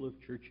spiritual of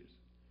churches.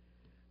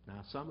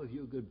 Now, some of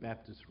you good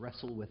Baptists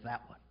wrestle with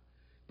that one,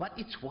 but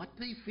it's what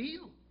they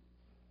feel.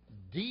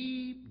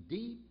 Deep,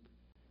 deep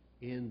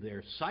in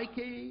their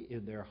psyche,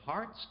 in their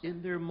hearts,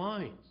 in their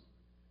minds,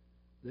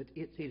 that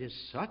it is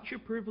such a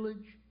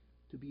privilege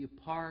to be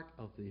a part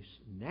of this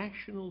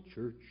national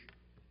church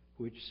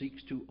which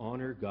seeks to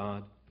honor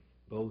God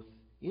both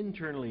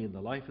internally in the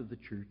life of the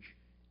church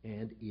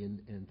and in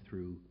and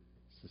through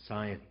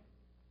society.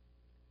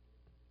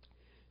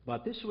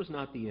 But this was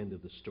not the end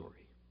of the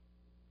story.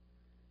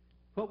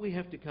 What we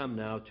have to come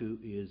now to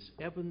is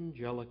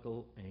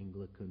Evangelical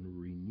Anglican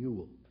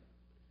Renewal.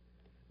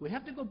 We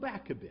have to go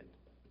back a bit.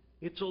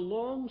 It's a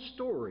long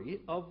story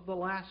of the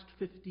last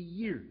 50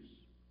 years.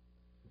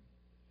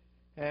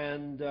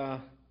 And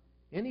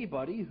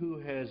anybody who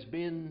has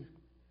been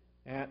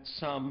at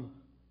some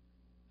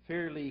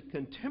fairly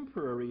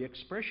contemporary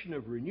expression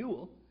of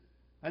renewal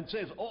and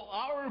says, oh,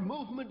 our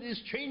movement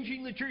is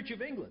changing the Church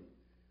of England.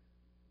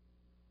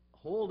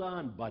 Hold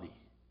on, buddy.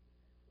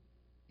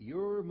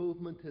 Your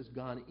movement has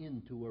gone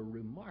into a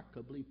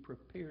remarkably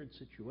prepared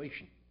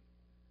situation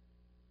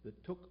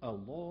that took a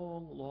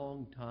long,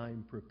 long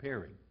time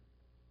preparing.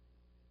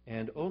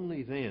 And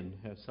only then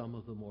have some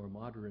of the more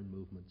modern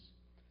movements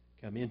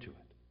come into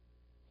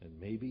it. And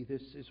maybe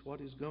this is what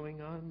is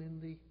going on in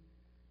the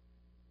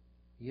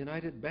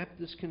United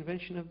Baptist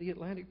Convention of the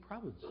Atlantic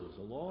Provinces,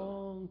 a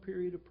long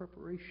period of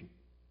preparation.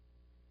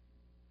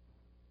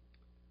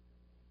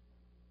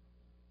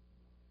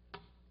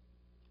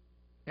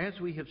 As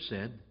we have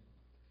said,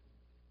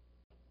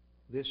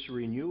 this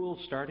renewal,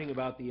 starting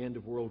about the end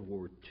of World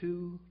War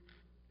II,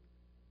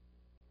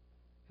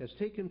 has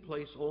taken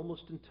place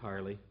almost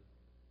entirely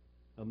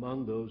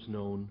among those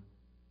known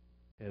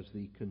as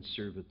the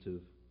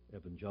conservative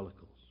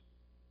evangelicals.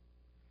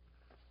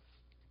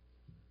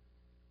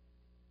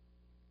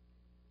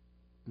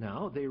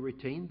 Now, they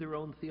retained their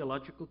own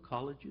theological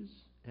colleges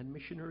and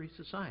missionary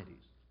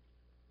societies.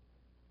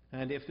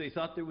 And if they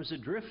thought there was a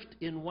drift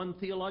in one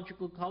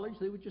theological college,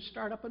 they would just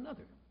start up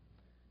another.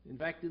 In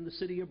fact, in the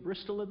city of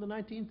Bristol in the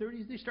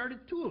 1930s, they started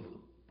 2 of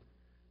them.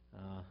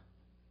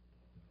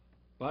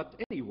 But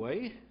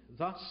anyway,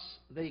 thus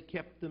they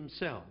kept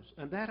themselves.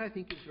 And that, I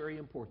think, is very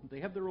important. They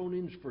have their own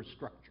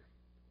infrastructure.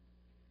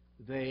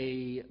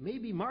 They may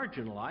be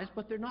marginalized,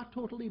 but they're not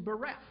totally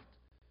bereft.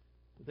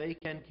 They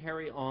can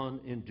carry on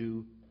and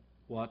do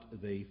what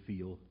they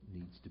feel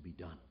needs to be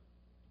done.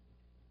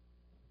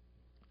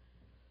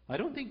 I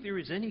don't think there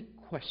is any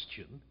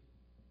question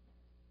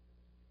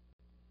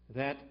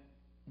that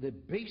the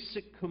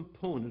basic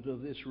component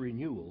of this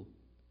renewal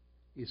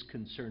is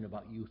concern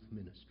about youth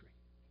ministry.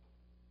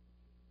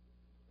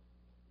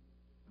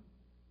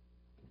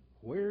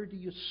 Where do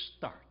you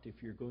start if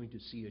you're going to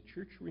see a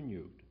church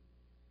renewed?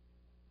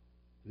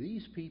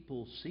 These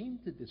people seem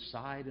to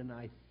decide, and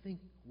I think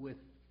with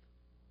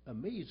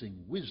amazing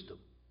wisdom,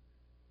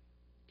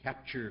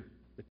 capture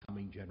the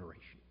coming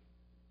generation.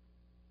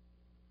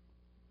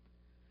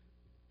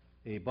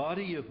 A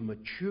body of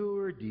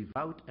mature,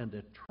 devout, and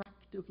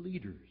attractive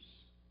leaders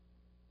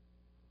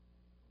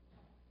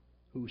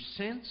who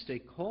sensed a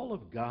call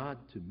of God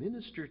to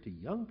minister to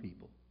young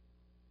people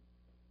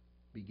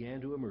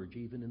began to emerge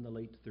even in the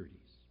late 30s.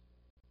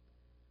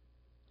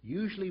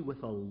 usually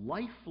with a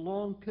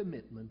lifelong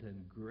commitment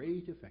and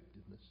great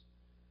effectiveness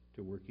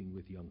to working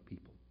with young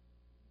people.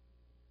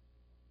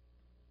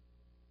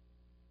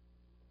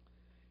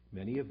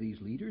 Many of these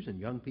leaders and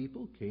young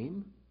people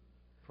came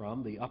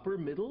from the upper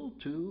middle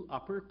to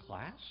upper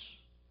class.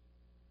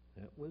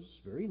 That was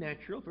very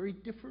natural, very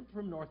different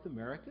from North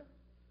America,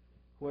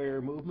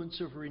 where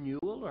movements of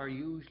renewal are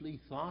usually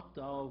thought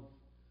of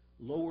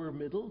lower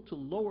middle to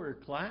lower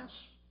class.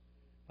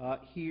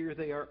 Here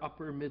they are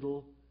upper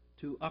middle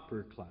to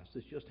upper class.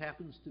 This just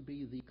happens to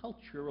be the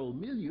cultural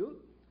milieu,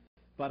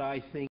 but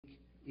I think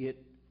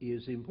it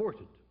is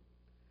important.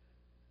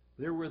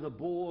 There were the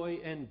boy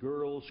and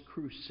girls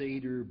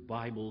Crusader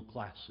Bible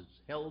classes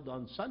held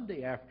on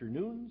Sunday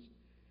afternoons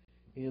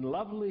in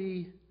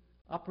lovely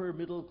upper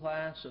middle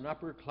class and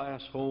upper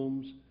class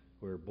homes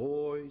where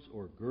boys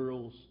or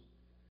girls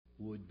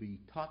would be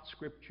taught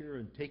Scripture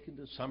and taken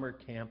to summer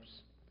camps.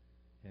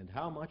 And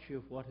how much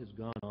of what has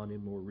gone on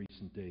in more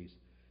recent days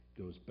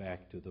goes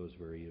back to those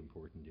very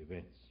important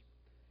events.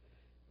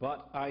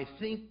 But I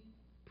think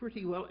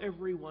pretty well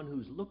everyone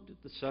who's looked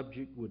at the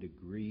subject would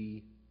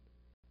agree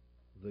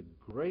the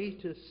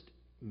greatest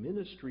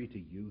ministry to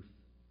youth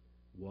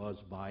was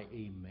by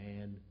a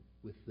man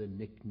with the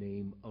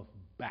nickname of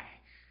Bash.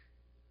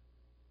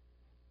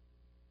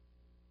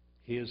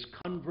 His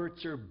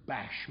converts are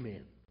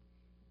Bashmen.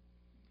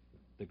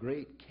 The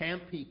great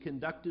camp he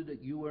conducted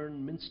at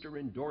Ewern Minster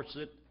in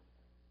Dorset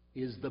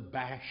is the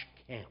Bash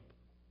Camp.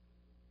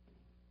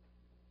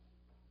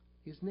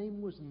 His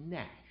name was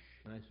Nash,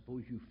 and I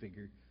suppose you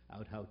figure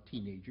out how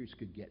teenagers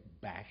could get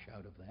Bash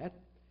out of that.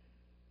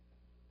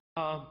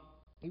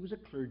 He was a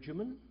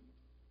clergyman,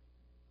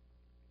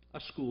 a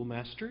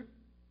schoolmaster,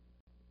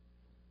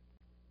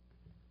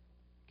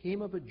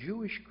 came of a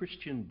Jewish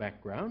Christian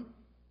background.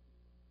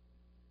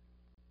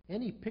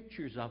 Any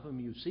pictures of him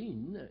you've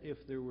seen, if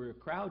there were a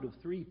crowd of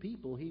 3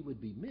 people, he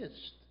would be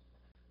missed.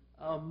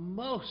 A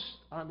most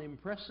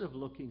unimpressive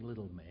looking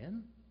little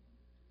man.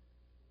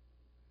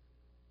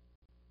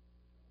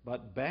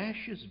 But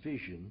Bash's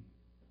vision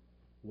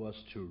was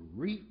to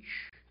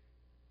reach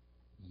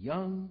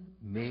young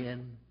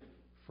men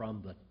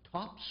from the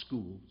top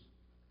schools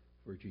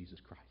for Jesus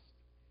Christ.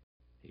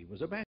 He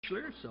was a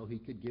bachelor, so he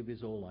could give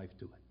his whole life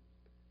to it.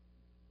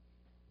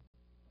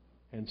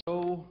 And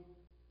so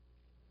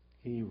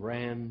he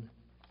ran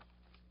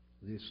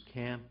this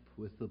camp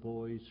with the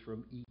boys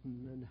from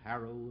Eton and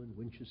Harrow and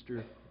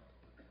Winchester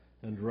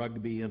and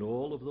Rugby and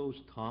all of those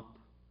top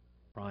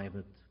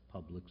private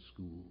public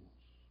schools.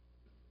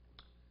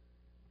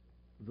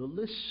 The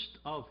list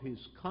of his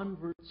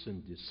converts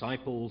and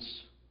disciples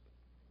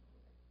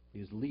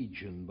is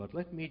legion, but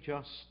let me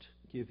just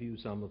give you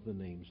some of the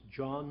names.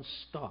 John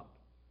Stott,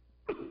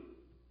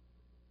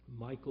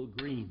 Michael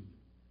Green,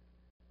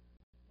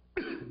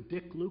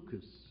 Dick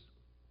Lucas,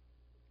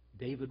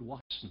 David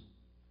Watson,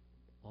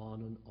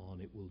 on and on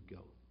it will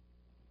go.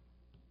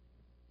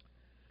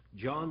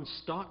 John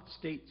Stott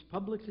states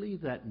publicly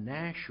that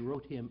Nash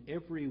wrote him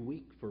every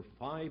week for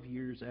 5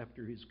 years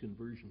after his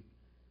conversion,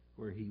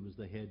 where he was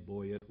the head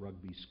boy at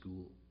Rugby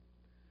School,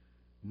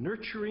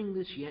 nurturing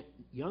this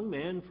young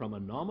man from a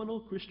nominal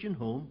Christian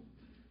home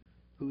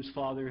whose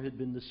father had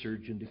been the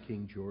surgeon to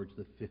King George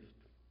V.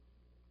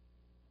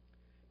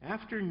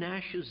 After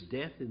Nash's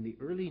death in the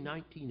early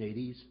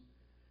 1980s,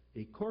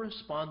 a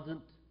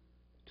correspondent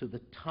to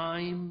the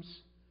Times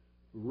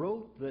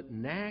wrote that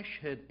Nash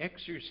had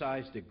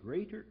exercised a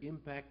greater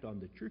impact on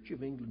the Church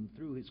of England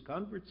through his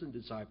converts and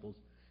disciples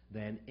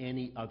than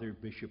any other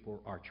bishop or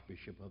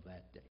archbishop of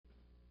that day.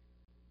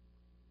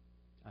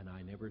 And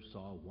I never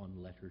saw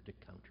one letter to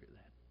counter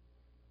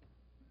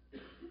that.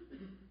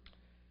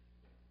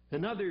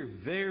 Another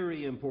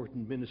very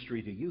important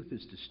ministry to youth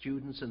is to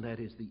students, and that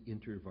is the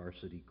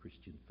InterVarsity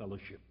Christian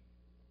Fellowship,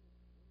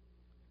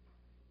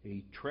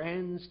 a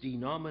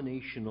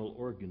trans-denominational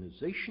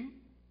organization,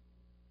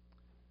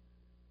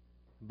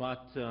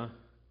 but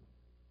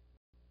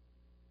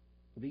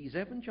these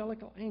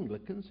evangelical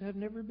Anglicans have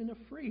never been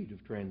afraid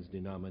of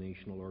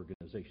trans-denominational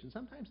organizations.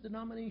 Sometimes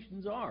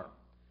denominations are.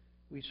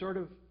 We sort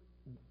of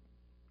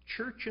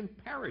church and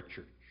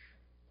parachurch,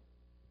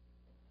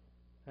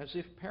 as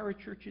if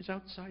parachurch is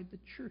outside the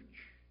church.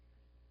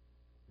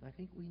 I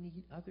think we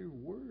need other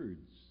words.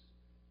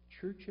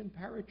 Church and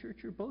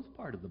parachurch are both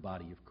part of the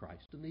body of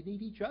Christ, and they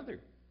need each other,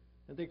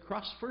 and they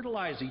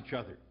cross-fertilize each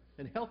other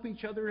and help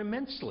each other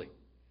immensely.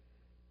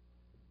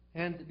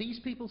 And these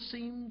people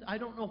seemed, I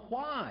don't know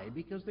why,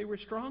 because they were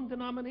strong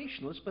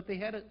denominationalists, but they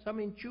had some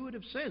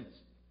intuitive sense.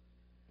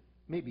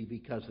 Maybe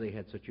because they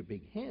had such a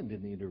big hand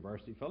in the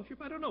InterVarsity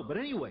Fellowship, I don't know. But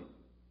anyway,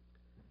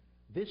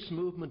 this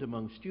movement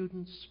among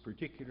students,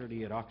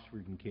 particularly at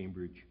Oxford and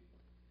Cambridge,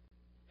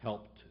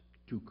 helped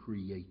to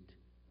create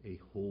a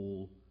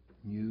whole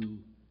new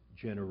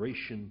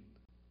generation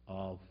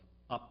of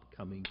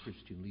upcoming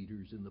Christian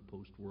leaders in the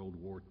post-World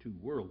War II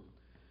world.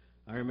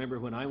 I remember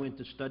when I went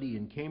to study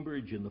in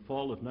Cambridge in the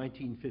fall of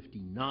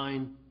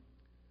 1959,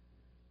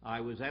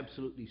 I was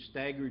absolutely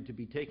staggered to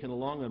be taken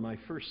along on my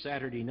first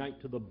Saturday night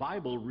to the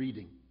Bible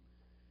reading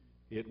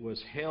It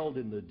was held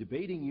in the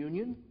debating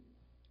union.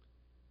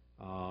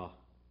 A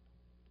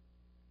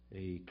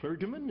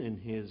clergyman in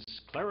his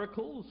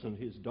clericals and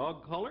his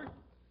dog collar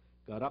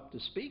got up to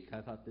speak.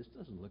 I thought, this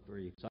doesn't look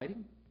very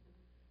exciting.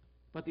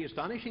 But the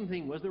astonishing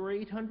thing was there were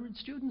 800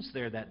 students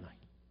there that night.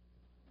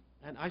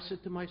 And I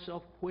said to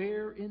myself,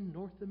 where in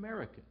North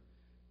America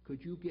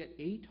could you get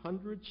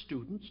 800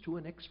 students to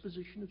an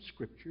exposition of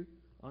Scripture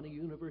on a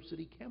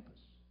university campus?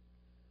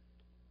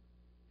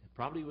 It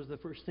probably was the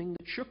first thing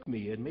that shook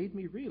me and made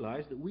me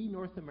realize that we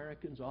North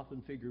Americans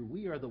often figure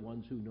we are the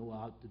ones who know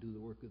how to do the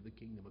work of the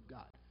kingdom of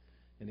God.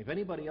 And if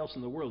anybody else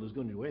in the world is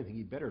going to do anything,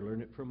 he better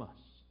learn it from us.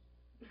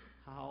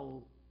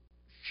 How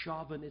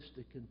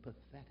chauvinistic and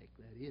pathetic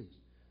that is.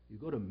 You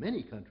go to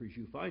many countries,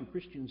 you find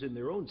Christians in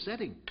their own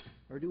setting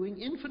are doing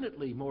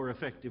infinitely more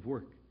effective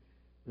work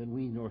than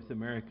we North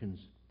Americans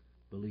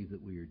believe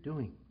that we are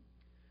doing.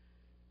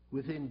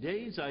 Within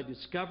days, I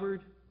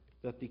discovered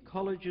that the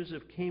colleges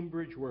of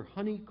Cambridge were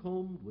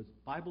honeycombed with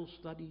Bible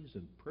studies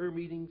and prayer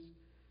meetings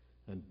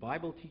and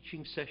Bible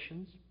teaching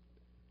sessions,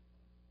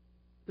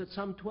 that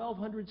some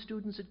 1,200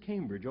 students at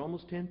Cambridge,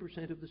 almost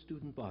 10% of the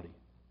student body,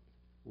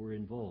 were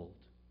involved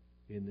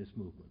in this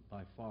movement,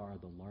 by far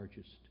the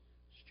largest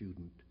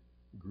student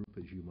group,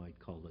 as you might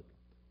call it,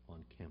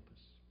 on campus.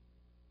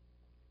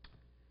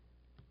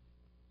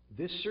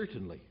 This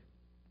certainly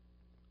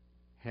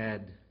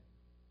had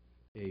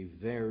a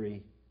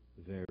very,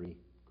 very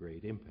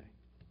great impact.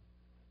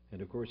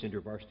 And of course,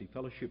 InterVarsity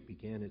Fellowship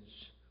began its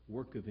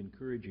work of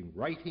encouraging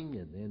writing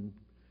and then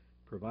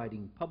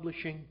providing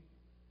publishing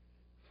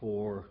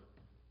for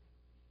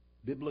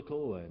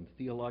biblical and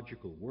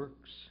theological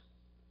works,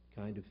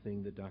 kind of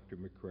thing that Dr.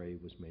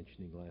 McCrae was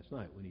mentioning last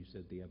night when he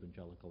said the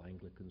Evangelical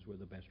Anglicans were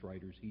the best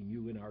writers he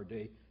knew in our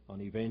day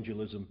on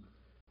evangelism,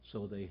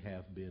 so they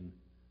have been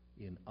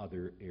in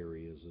other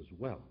areas as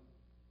well.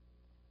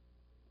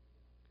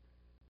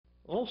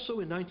 Also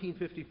in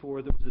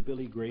 1954, there was the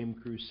Billy Graham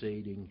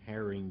crusade in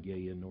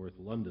Haringey in North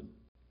London.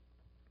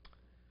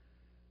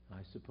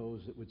 I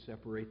suppose it would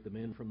separate the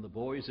men from the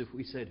boys if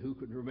we said, who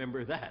can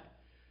remember that?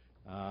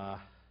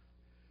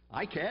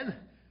 I can,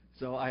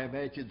 so I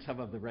imagine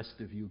some of the rest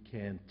of you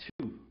can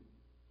too.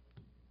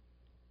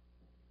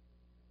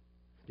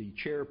 The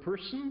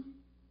chairperson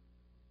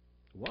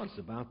was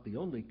about the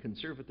only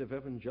conservative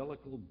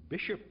evangelical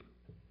bishop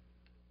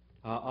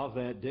of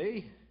that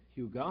day,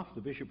 Hugh Goff,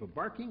 the Bishop of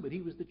Barking, but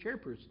he was the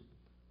chairperson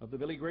of the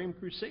Billy Graham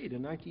Crusade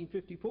in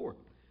 1954,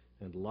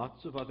 and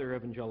lots of other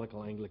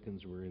evangelical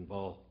Anglicans were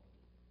involved.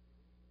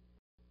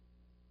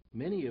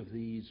 Many of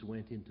these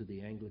went into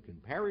the Anglican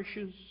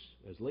parishes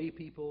as lay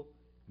people.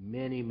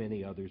 Many,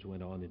 many others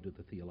went on into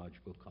the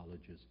theological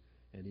colleges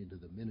and into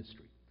the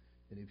ministry.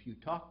 And if you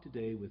talk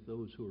today with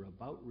those who are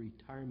about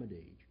retirement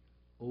age,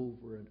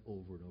 over and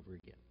over and over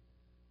again,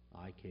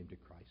 I came to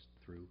Christ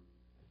through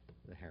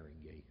the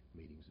Haringey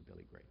meetings of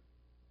Billy Graham.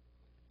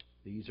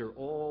 These are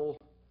all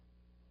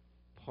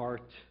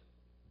part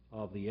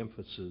of the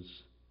emphasis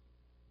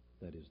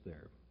that is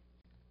there.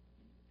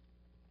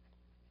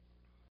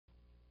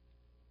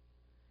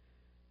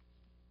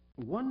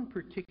 One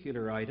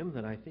particular item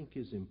that I think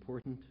is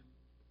important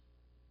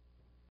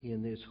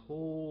in this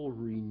whole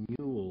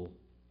renewal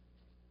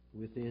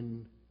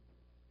within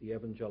the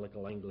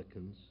Evangelical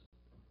Anglicans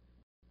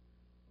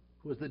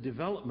was the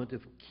development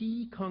of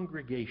key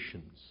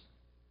congregations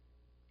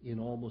in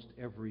almost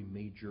every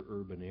major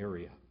urban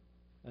area,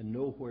 and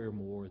nowhere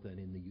more than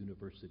in the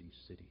university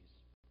cities.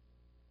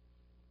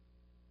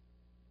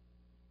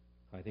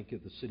 I think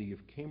of the city of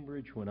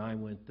Cambridge when I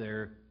went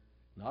there,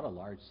 not a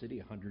large city,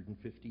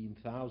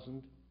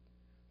 115,000.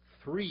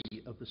 3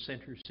 of the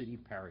center city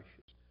parishes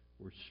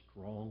were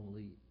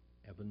strongly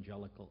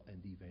evangelical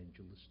and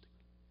evangelistic.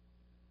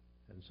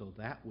 And so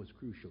that was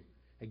crucial.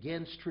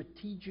 Again,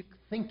 strategic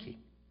thinking.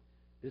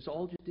 This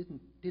all just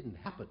didn't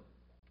happen.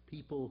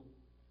 People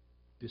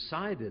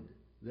decided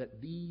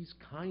that these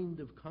kind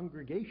of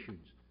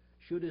congregations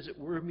should, as it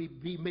were,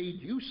 be made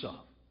use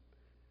of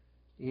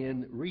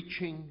in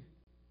reaching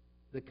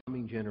the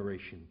coming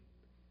generation.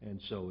 And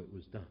so it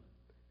was done.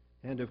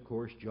 And of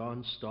course,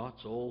 John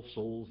Stott's All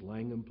Souls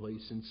Langham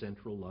Place in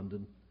central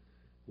London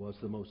was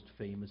the most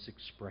famous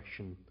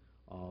expression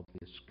of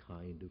this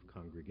kind of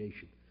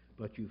congregation.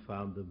 But you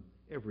found them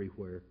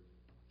everywhere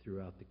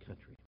throughout the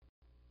country.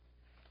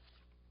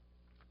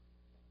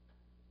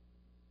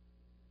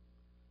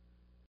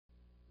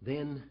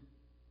 Then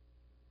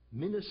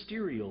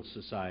ministerial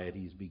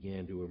societies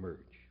began to emerge.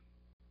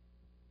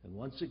 And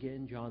once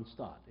again, John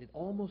Stott. It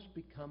almost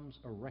becomes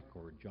a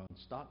record. John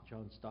Stott,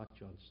 John Stott,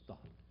 John Stott.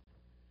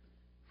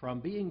 From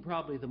being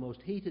probably the most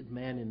hated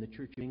man in the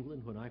Church of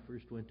England when I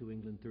first went to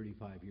England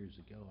 35 years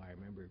ago, I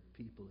remember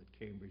people at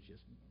Cambridge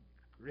just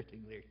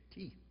gritting their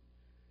teeth,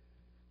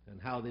 and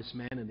how this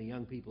man and the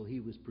young people he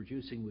was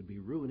producing would be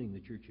ruining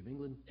the Church of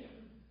England.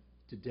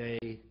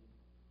 Today,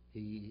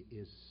 he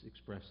is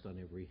expressed on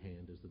every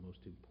hand as the most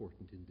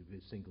important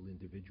single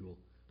individual,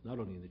 not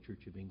only in the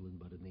Church of England,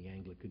 but in the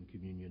Anglican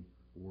Communion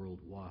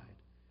worldwide.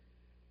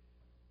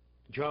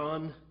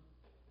 John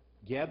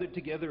gathered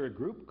together a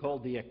group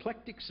called the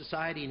Eclectic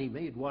Society, and he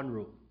made one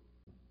rule.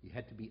 You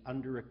had to be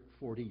under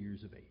 40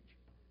 years of age.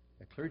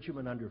 A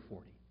clergyman under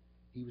 40.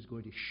 He was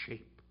going to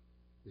shape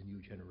the new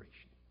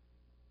generation.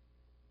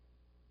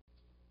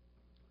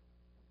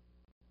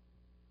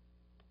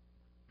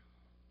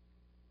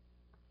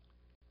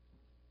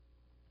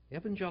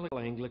 Evangelical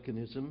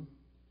Anglicanism,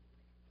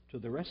 to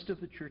the rest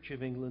of the Church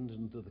of England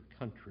and to the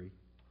country,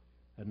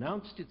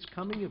 announced its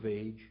coming of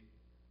age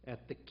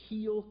at the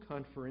Kiel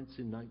Conference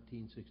in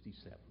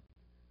 1967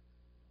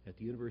 at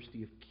the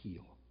University of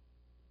Kiel.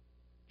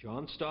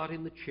 John Stott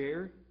in the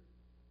chair,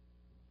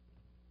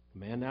 a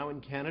man now in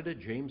Canada,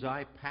 James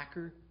I.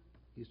 Packer,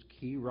 his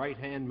key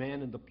right-hand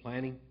man in the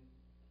planning.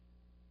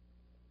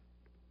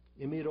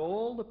 Amid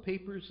all the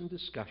papers and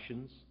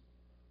discussions,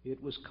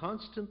 it was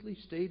constantly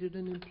stated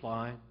and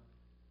implied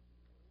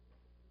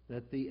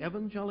that the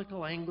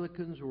evangelical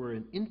Anglicans were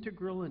an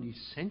integral and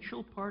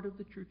essential part of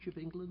the Church of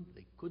England.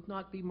 They could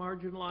not be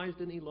marginalized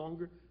any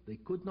longer. They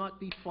could not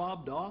be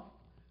fobbed off.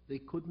 They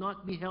could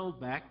not be held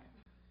back.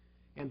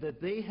 And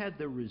that they had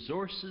the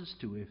resources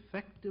to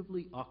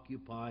effectively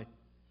occupy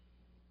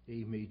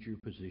a major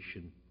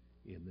position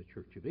in the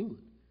Church of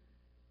England.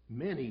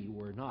 Many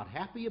were not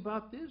happy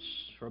about this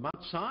from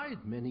outside.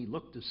 Many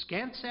looked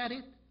askance at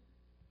it.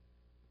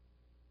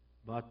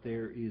 But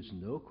there is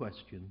no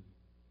question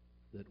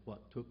that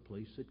what took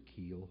place at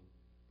Kiel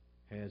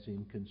has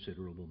in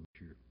considerable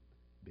measure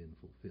been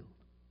fulfilled.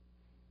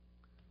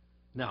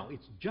 Now,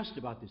 it's just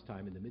about this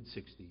time in the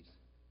mid-60s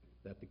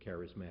that the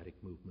charismatic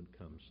movement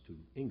comes to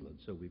England,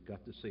 so we've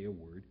got to say a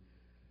word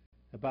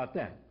about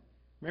that.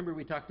 Remember,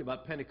 we talked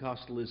about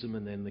Pentecostalism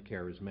and then the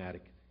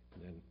charismatic,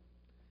 and then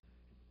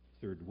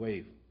third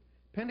wave.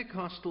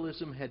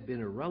 Pentecostalism had been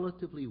a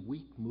relatively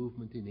weak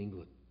movement in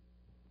England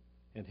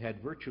and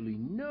had virtually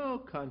no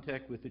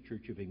contact with the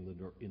Church of England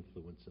or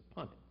influence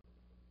upon it.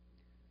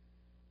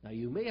 Now,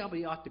 you may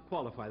ought to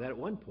qualify that at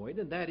one point,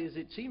 and that is,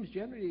 it seems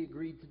generally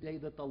agreed today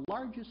that the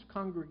largest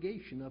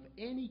congregation of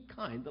any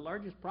kind, the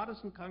largest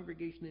Protestant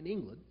congregation in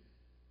England,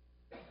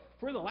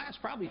 for the last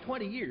probably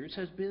 20 years,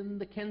 has been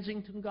the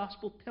Kensington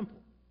Gospel Temple,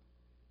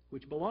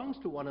 which belongs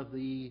to one of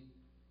the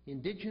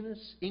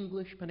indigenous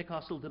English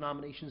Pentecostal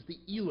denominations, the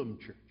Elam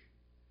Church.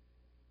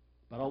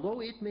 But although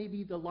it may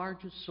be the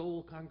largest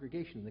sole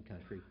congregation in the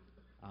country,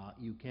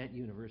 you can't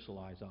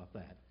universalize off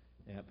that.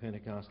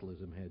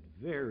 Pentecostalism had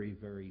very,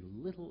 very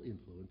little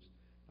influence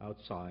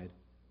outside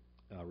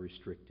a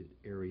restricted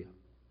area.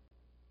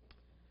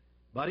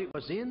 But it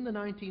was in the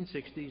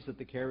 1960s that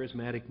the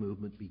charismatic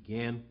movement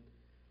began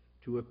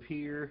to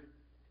appear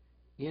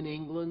in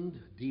England.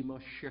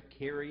 Demos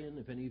Shakarian,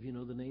 if any of you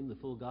know the name, the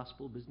Full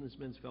Gospel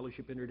Businessmen's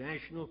Fellowship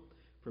International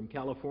from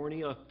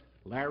California.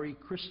 Larry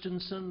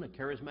Christensen, a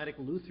charismatic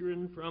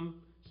Lutheran from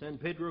San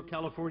Pedro,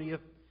 California,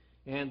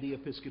 and the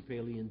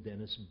Episcopalian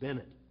Dennis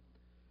Bennett,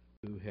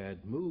 who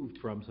had moved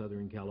from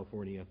Southern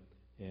California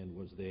and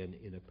was then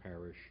in a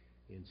parish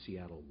in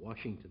Seattle,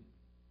 Washington.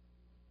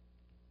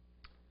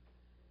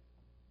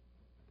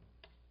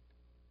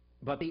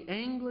 But the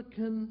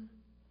Anglican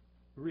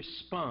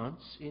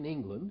response in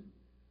England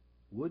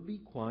would be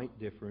quite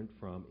different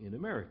from in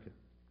America.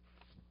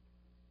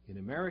 In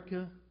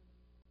America,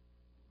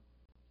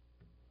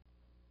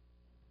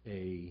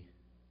 a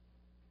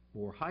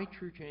more high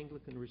church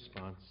Anglican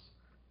response.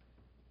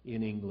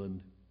 In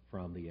England,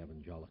 from the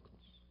evangelicals.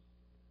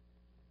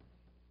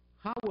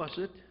 How was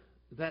it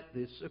that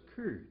this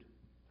occurred?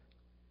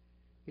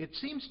 It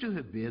seems to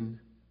have been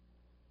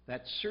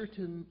that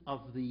certain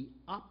of the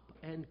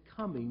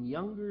up-and-coming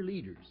younger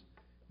leaders,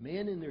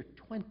 men in their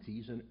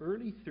 20s and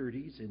early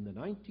 30s in the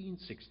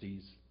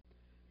 1960s,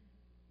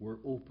 were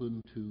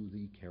open to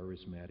the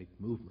charismatic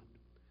movement.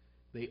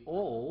 They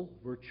all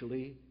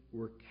virtually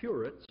were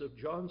curates of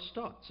John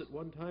Stott's at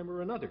one time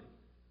or another,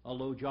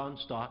 although John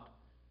Stott,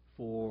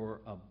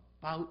 for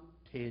about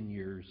 10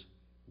 years,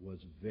 was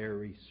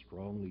very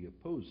strongly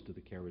opposed to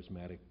the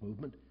charismatic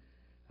movement,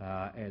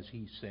 as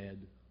he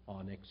said,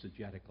 on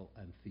exegetical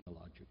and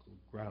theological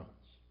grounds.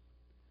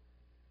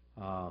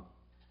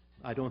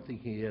 I don't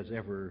think he has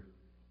ever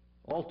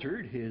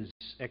altered his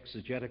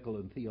exegetical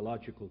and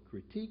theological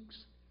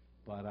critiques,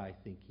 but I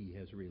think he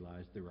has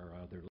realized there are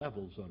other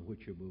levels on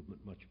which a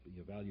movement must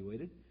be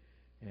evaluated,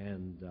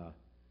 and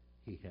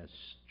he has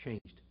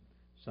changed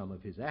some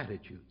of his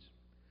attitudes.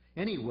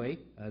 Anyway,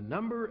 a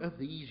number of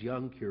these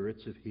young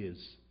curates of his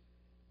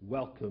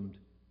welcomed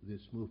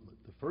this movement.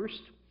 The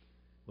first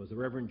was the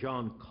Reverend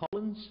John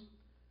Collins,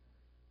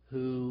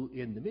 who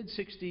in the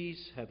mid-60s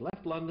had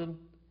left London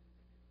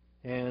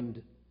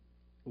and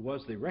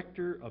was the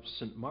rector of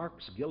St.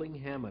 Mark's,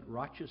 Gillingham at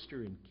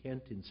Rochester in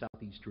Kent in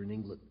southeastern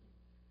England.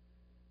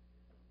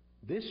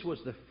 This was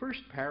the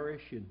first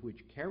parish in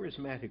which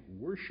charismatic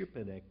worship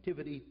and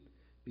activity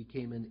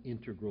became an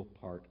integral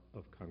part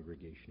of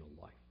congregational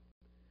life.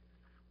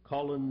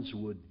 Collins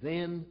would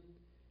then,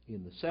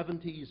 in the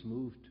 70s,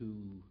 move to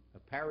a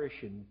parish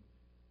in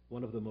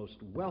one of the most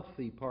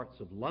wealthy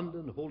parts of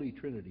London, Holy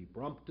Trinity,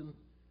 Brompton,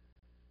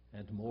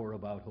 and more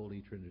about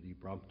Holy Trinity,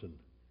 Brompton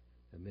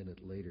a minute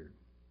later.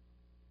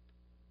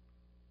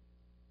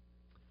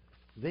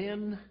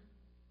 Then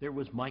there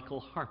was Michael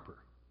Harper.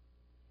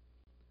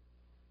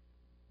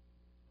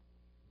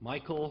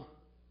 Michael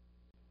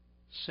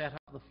set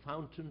up the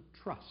Fountain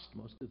Trust.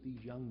 Most of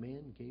these young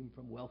men came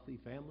from wealthy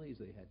families.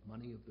 They had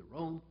money of their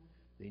own.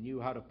 They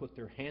knew how to put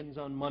their hands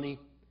on money.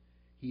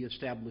 He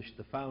established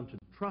the Fountain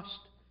Trust,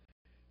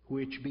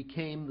 which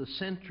became the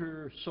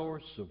center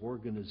source of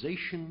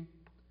organization,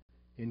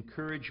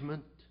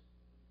 encouragement,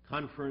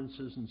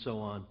 conferences, and so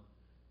on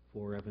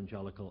for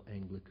evangelical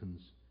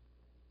Anglicans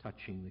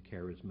touching the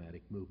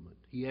charismatic movement.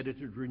 He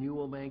edited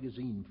Renewal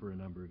magazine for a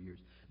number of years.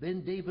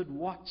 Then David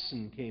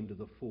Watson came to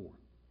the fore.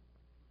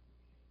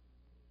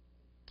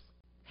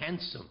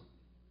 Handsome,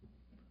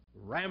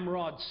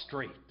 ramrod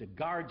straight, a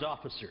guards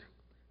officer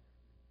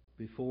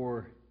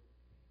before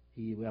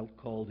he was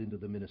called into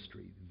the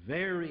ministry.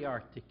 Very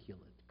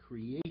articulate,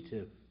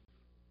 creative,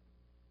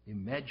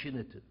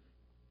 imaginative.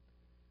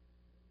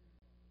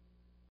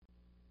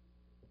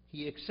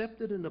 He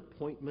accepted an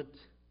appointment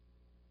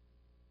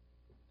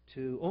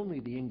to, only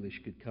the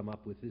English could come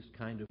up with this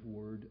kind of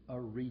word, a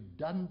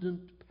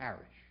redundant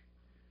parish.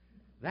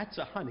 That's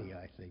a honey,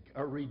 I think,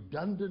 a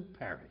redundant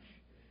parish.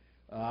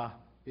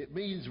 It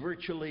means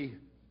virtually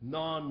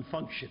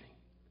non-functioning.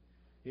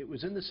 It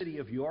was in the city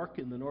of York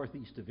in the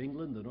northeast of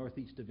England, the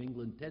northeast of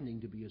England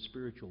tending to be a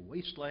spiritual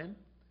wasteland.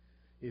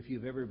 If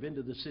you've ever been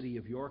to the city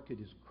of York, it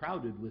is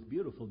crowded with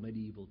beautiful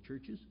medieval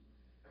churches,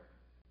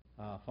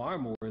 far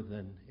more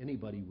than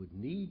anybody would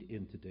need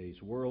in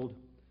today's world.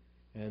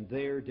 And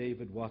there,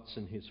 David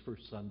Watson, his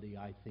first Sunday,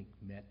 I think,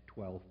 met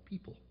 12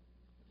 people.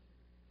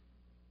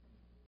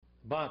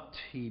 But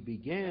he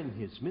began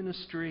his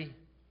ministry.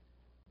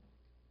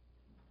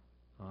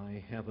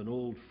 I have an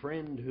old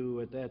friend who,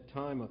 at that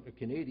time, a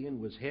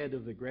Canadian, was head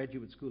of the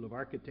Graduate School of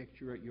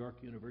Architecture at York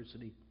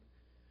University.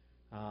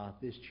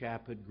 This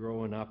chap had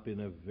grown up in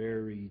a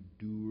very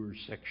dour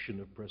section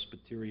of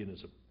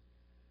Presbyterianism.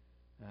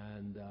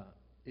 And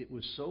it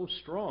was so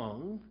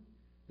strong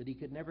that he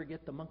could never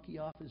get the monkey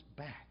off his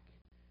back.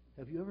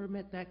 Have you ever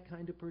met that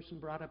kind of person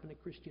brought up in a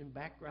Christian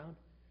background?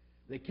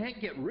 They can't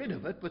get rid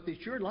of it, but they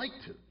sure like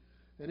to.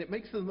 And it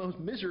makes them the most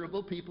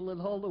miserable people in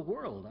all the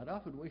world. I'd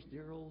often wish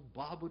dear old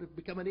Bob would have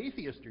become an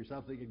atheist or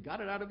something and got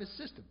it out of his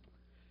system.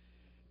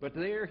 But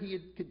there he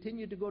had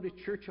continued to go to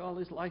church all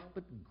his life,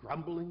 but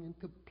grumbling and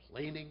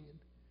complaining.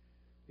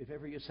 And if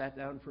ever you sat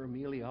down for a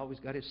meal, he always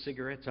got his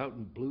cigarettes out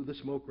and blew the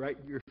smoke right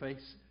in your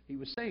face. He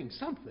was saying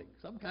something,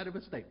 some kind of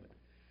a statement.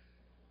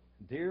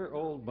 Dear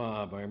old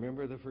Bob, I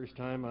remember the first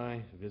time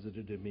I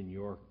visited him in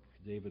York.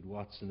 David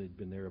Watson had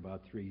been there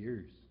about 3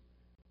 years.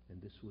 And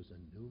this was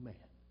a new man,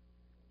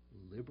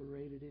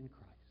 liberated in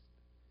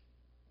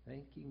Christ,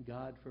 thanking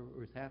God for what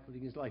was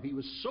happening in his life. He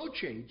was so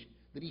changed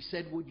that he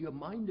said, "Would you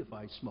mind if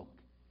I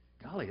smoke?"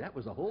 Golly, that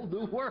was a whole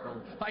new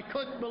world. I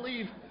couldn't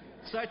believe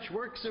such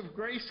works of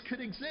grace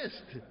could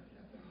exist.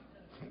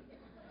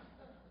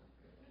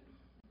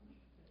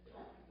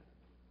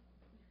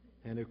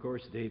 And of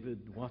course, David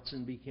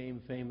Watson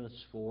became famous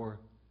for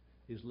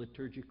his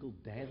liturgical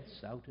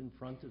dance out in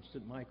front of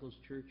St. Michael's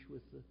Church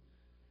with the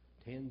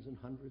tens and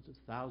hundreds of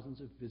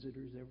thousands of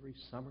visitors every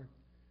summer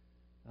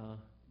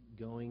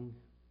going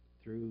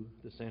through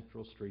the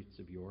central streets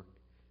of York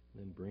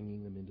and then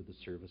bringing them into the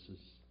services.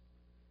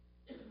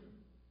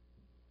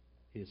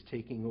 His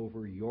taking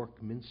over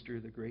York Minster,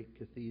 the great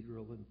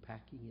cathedral, and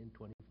packing in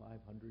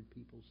 2,500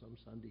 people some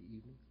Sunday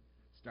evenings,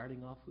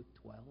 starting off with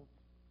 12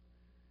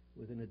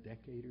 within a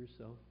decade or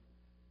so,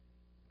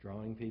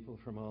 drawing people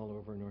from all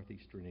over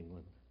northeastern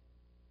England.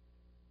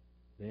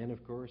 Then,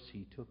 of course,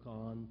 he took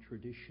on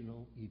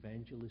traditional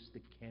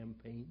evangelistic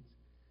campaigns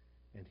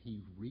and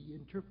he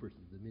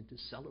reinterpreted them into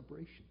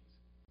celebrations.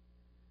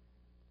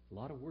 A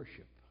lot of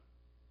worship.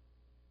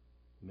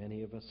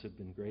 Many of us have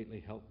been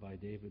greatly helped by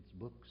David's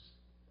books.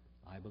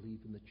 I believe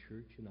in the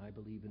church and I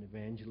believe in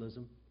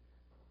evangelism.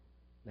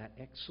 That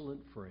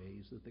excellent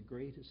phrase that the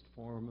greatest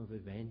form of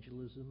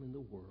evangelism in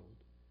the world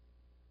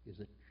is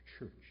a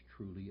church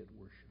truly at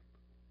worship.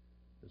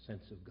 The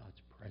sense of God's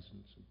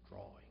presence and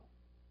drawing.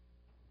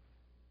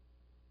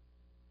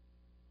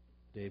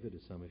 David,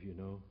 as some of you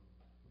know,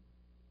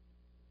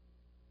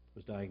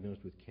 was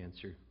diagnosed with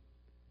cancer,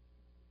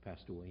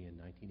 passed away in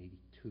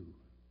 1982,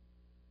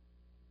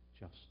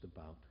 just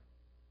about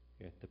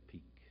at the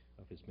peak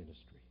of his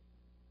ministry.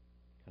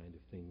 Kind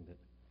of thing that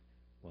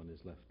one is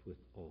left with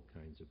all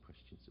kinds of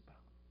questions about.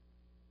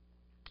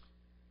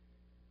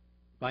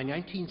 By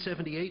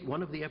 1978,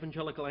 one of the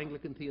Evangelical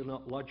Anglican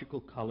theological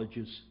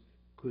colleges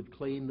could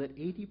claim that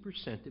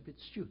 80% of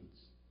its students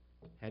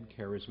had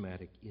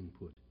charismatic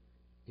input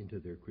into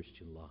their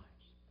Christian lives.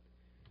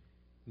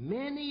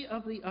 Many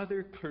of the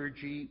other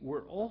clergy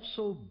were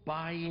also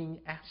buying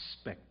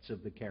aspects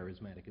of the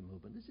charismatic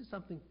movement. This is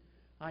something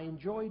I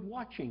enjoyed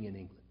watching in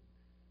England.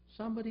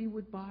 Somebody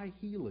would buy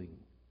healing.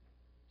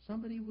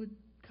 Somebody would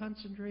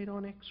concentrate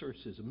on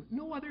exorcism.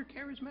 No other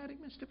charismatic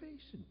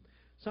mystification.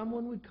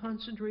 Someone would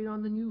concentrate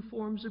on the new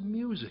forms of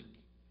music.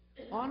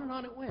 On and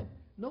on it went.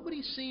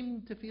 Nobody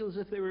seemed to feel as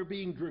if they were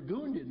being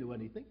dragooned into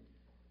anything.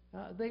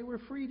 They were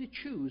free to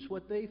choose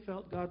what they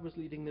felt God was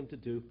leading them to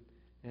do,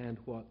 and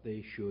what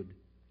they should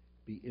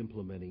be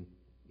implementing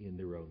in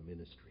their own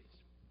ministries.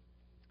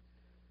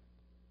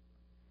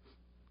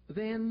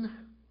 Then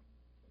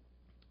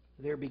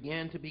there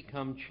began to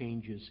become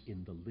changes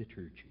in the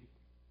liturgy.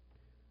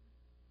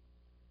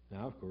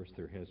 Now, of course,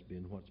 there has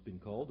been what's been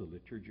called a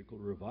liturgical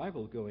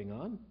revival going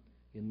on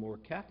in more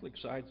Catholic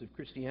sides of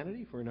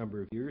Christianity for a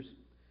number of years.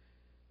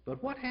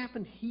 But what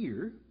happened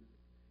here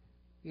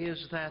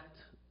is that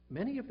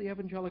many of the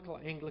evangelical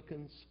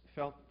Anglicans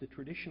felt the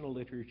traditional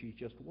liturgy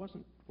just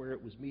wasn't where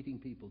it was meeting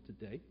people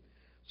today,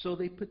 so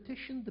they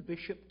petitioned the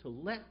bishop to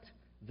let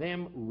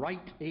them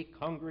write a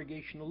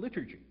congregational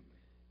liturgy.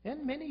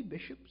 And many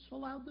bishops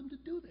allowed them to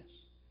do this.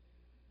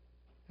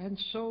 And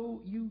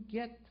so you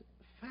get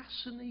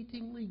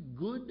fascinatingly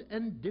good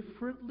and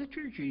different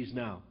liturgies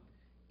now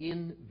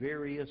in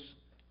various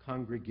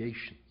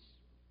congregations.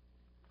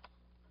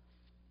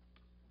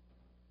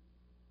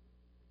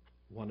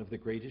 One of the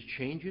greatest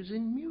changes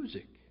in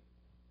music,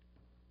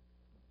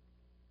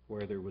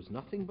 where there was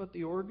nothing but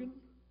the organ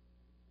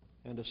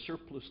and a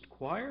surpliced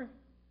choir.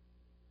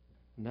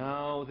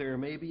 Now there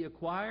may be a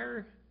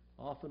choir,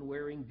 often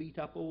wearing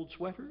beat-up old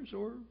sweaters,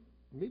 or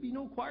maybe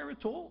no choir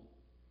at all.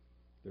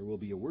 There will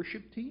be a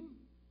worship team.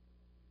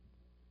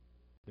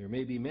 There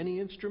may be many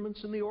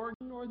instruments in the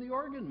organ, or the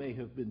organ may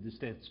have been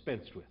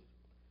dispensed with,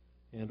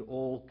 and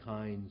all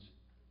kinds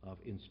of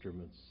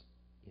instruments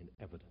in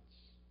evidence.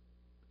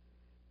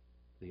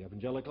 The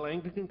evangelical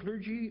Anglican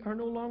clergy are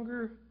no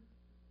longer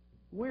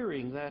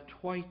wearing that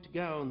white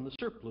gown, the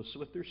surplice,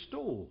 with their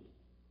stole.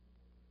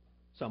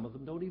 Some of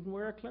them don't even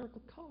wear a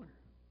clerical collar.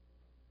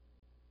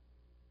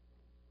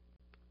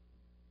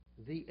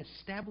 The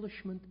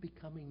establishment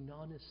becoming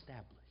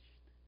non-established.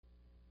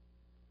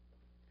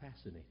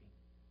 Fascinating.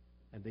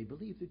 And they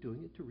believe they're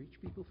doing it to reach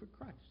people for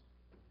Christ.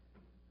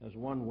 As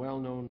one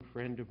well-known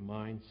friend of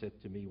mine said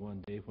to me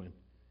one day when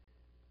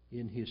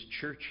in his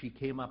church he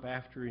came up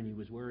after and he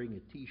was wearing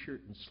a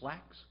t-shirt and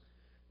slacks,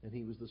 and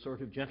he was the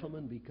sort of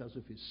gentleman because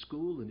of his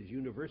school and his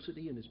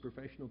university and his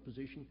professional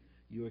position,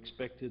 you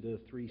expected a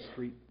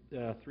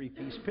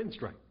three-piece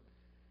pinstripe.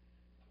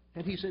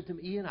 And he said to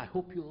me, "Ian, I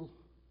hope you'll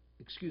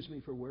excuse me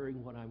for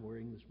wearing what I'm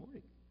wearing this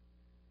morning."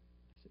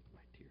 I said,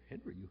 "My dear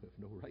Henry, you have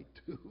no right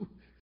to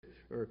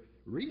or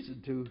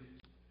reason to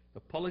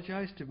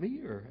apologize to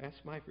me or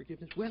ask my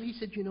forgiveness." Well, he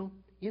said, "You know,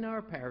 in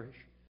our parish,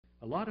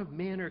 a lot of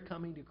men are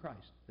coming to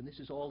Christ, and this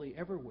is all they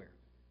ever wear,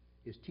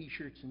 is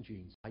T-shirts and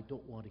jeans. I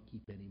don't want to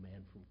keep any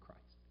man from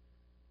Christ."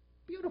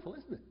 Beautiful,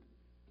 isn't it?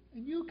 A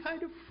new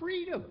kind of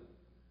freedom.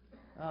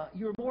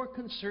 You're more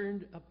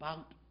concerned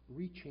about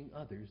reaching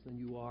others than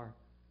you are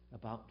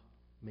about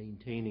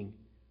maintaining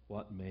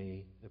what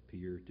may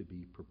appear to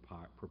be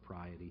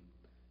propriety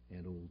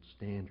and old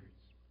standards.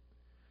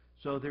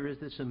 So there is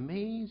this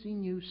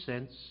amazing new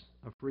sense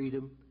of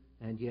freedom,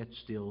 and yet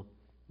still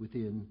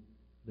within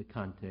the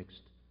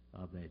context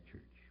of that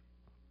church.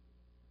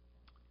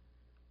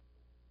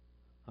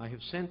 I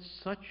have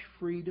sensed such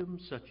freedom,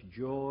 such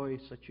joy,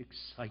 such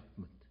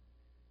excitement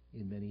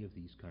in many of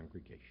these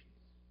congregations.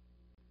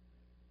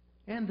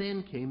 And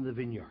then came the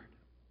vineyard.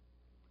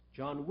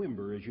 John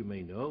Wimber, as you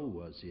may know,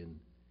 was in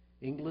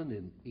England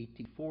in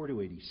 84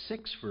 to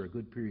 86 for a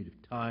good period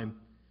of time,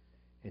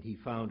 and he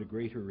found a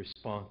greater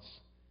response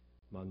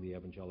among the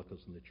evangelicals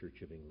in the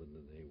Church of England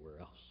than anywhere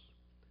else.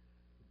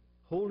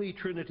 Holy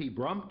Trinity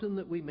Brompton,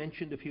 that we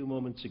mentioned a few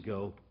moments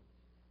ago,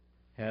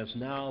 has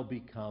now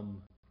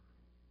become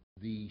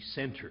the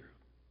center.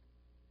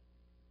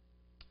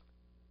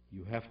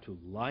 You have to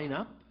line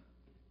up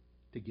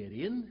to get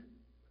in,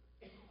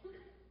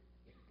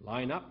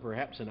 line up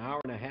perhaps an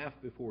hour and a half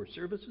before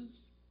services.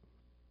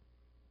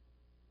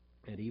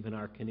 And even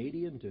our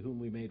Canadian, to whom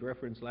we made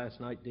reference last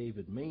night,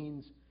 David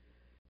Maines,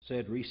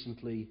 said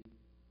recently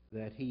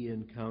that he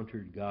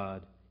encountered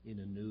God in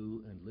a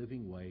new and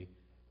living way,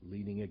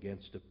 leaning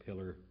against a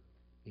pillar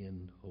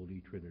in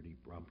Holy Trinity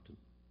Brompton.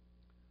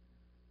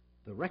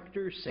 The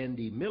rector,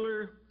 Sandy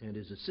Miller, and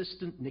his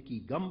assistant, Nicky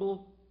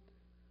Gumble,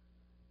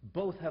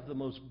 both have the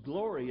most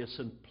glorious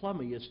and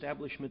plummy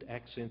establishment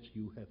accents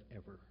you have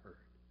ever heard.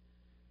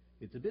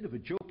 It's a bit of a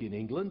joke in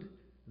England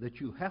that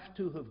you have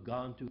to have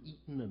gone to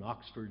Eton and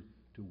Oxford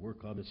to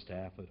work on a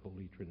staff at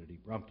Holy Trinity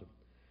Brompton.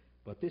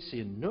 But this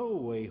in no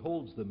way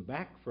holds them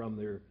back from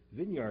their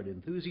vineyard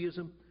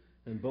enthusiasm,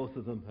 and both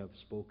of them have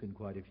spoken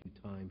quite a few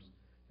times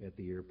at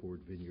the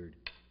Airport Vineyard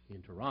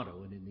in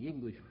Toronto. And in the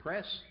English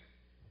press,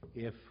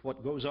 if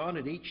what goes on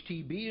at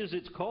HTB, as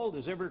it's called,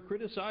 is ever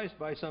criticized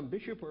by some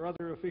bishop or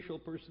other official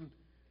person,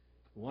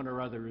 one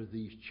or other of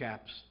these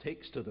chaps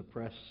takes to the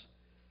press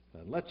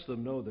and lets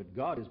them know that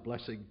God is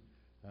blessing,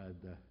 and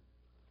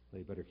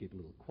they better keep a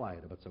little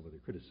quiet about some of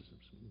their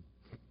criticisms.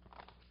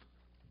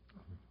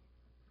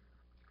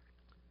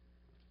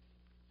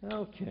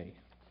 Okay,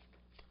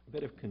 a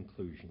bit of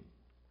conclusion.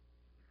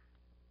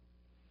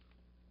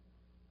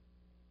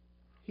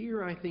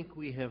 Here I think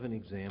we have an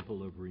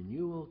example of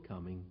renewal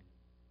coming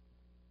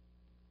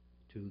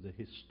to the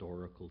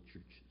historical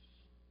churches.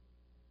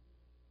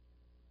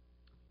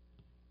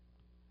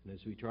 And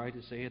as we try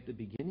to say at the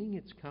beginning,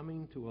 it's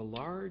coming to a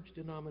large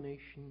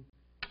denomination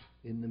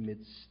in the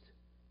midst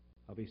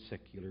of a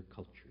secular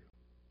culture.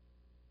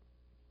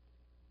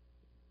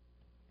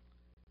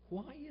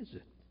 Why is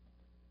it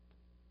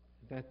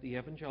that the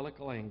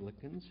evangelical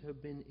Anglicans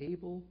have been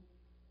able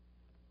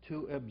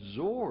to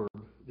absorb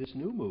this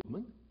new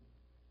movement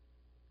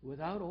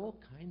without all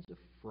kinds of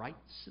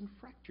frights and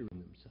fracturing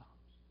themselves?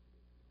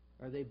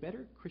 Are they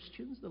better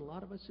Christians than a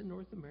lot of us in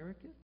North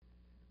America?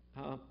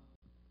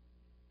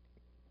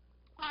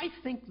 I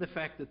think the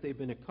fact that they've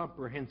been a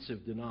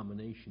comprehensive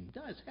denomination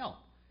does help.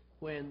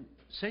 When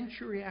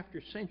century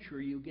after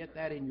century you get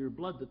that in your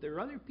blood, that there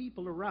are other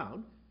people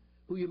around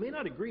who you may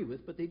not agree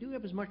with, but they do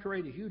have as much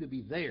right as you to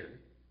be there,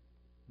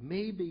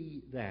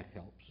 maybe that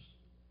helps.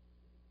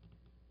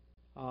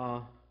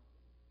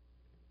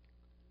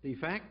 The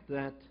fact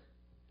that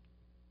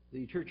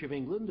the Church of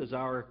England, as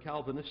our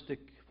Calvinistic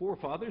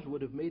forefathers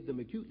would have made them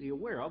acutely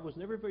aware of, was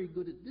never very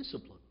good at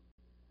discipline.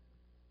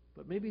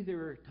 But maybe there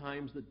are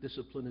times that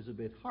discipline is a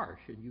bit harsh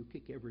and you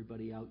kick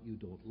everybody out you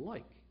don't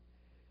like.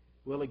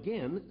 Well,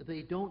 again,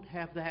 they don't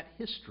have that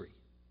history.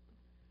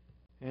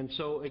 And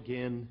so,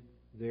 again,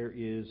 there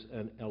is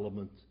an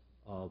element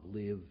of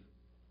live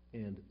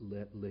and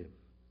let live.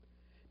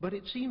 But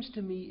it seems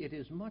to me it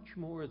is much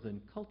more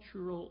than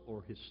cultural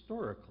or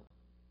historical.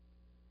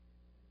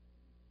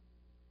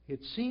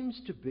 It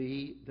seems to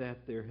be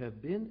that there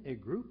have been a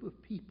group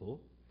of people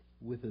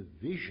with a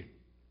vision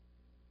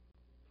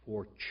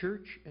for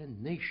church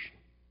and nation.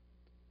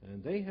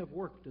 And they have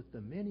worked at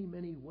the many,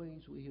 many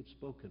ways we have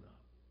spoken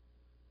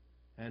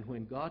of. And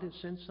when God has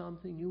sent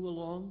something new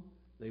along,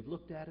 they've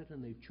looked at it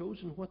and they've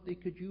chosen what they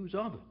could use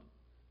of it.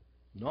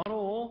 Not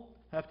all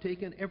have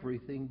taken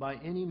everything by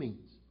any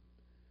means.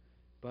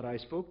 But I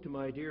spoke to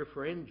my dear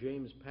friend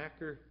James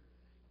Packer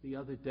the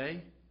other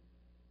day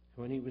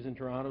when he was in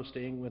Toronto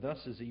staying with us,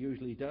 as he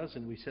usually does,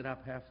 and we sat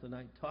up half the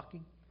night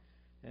talking.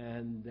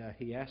 And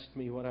he asked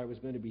me what I was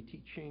going to be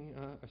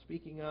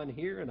speaking on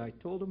here, and I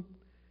told him.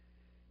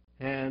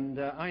 And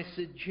I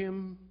said,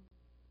 Jim,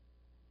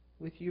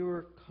 with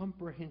your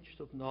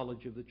comprehensive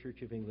knowledge of the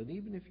Church of England,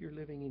 even if you're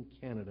living in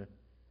Canada,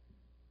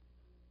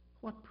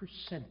 what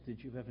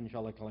percentage of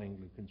evangelical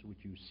Anglicans would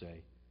you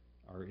say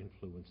are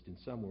influenced in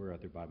some way or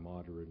other by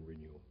modern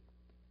renewal?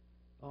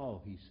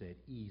 Oh, he said,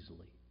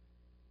 easily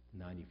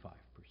 95%.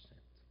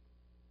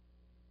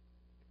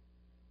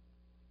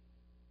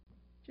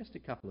 Just a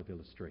couple of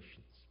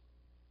illustrations.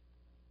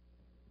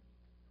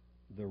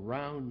 The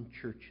round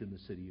church in the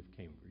city of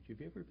Cambridge. Have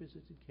you ever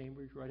visited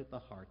Cambridge? Right at the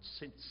heart,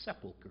 St.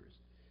 Sepulchre's.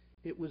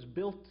 It was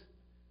built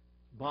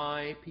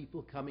by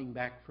people coming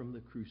back from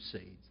the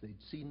Crusades.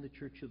 They'd seen the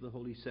Church of the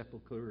Holy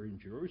Sepulchre in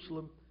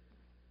Jerusalem,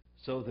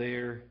 so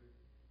there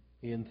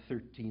in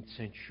 13th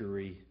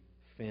century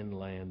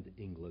Fenland,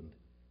 England,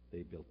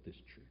 they built this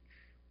church.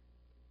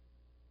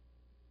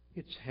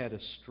 It's had a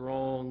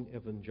strong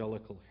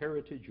evangelical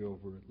heritage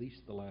over at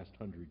least the last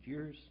 100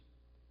 years.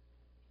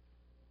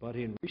 But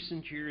in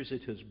recent years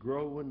it has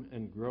grown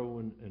and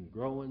grown and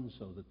grown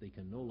so that they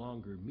can no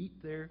longer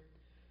meet there.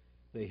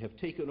 They have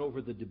taken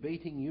over the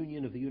debating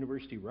union of the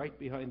university right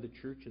behind the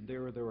church, and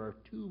there are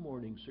 2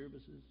 morning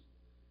services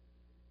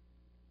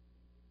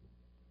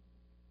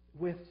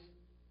with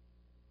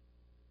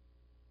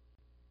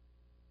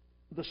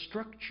the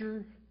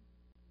structure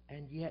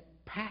and yet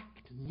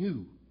packed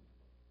new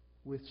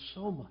with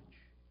so much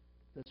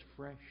that's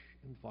fresh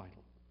and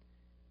vital.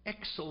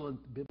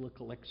 Excellent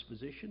biblical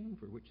exposition,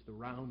 for which the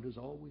round has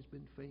always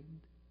been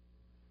famed.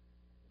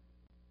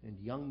 And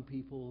young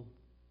people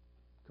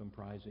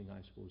comprising,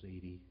 I suppose,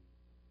 85%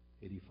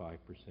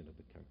 of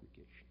the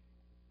congregation.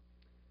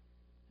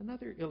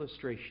 Another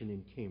illustration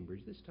in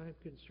Cambridge, this time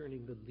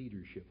concerning the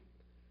leadership.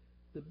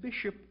 The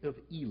Bishop of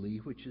Ely,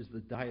 which is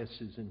the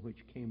diocese in which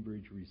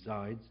Cambridge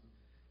resides,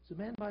 is a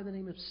man by the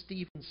name of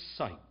Stephen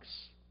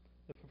Sykes,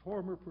 a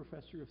former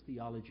professor of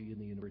theology in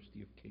the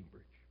University of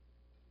Cambridge.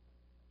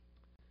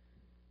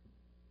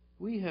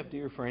 We have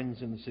dear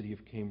friends in the city of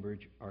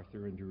Cambridge,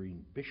 Arthur and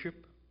Doreen Bishop,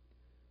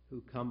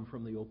 who come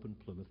from the Open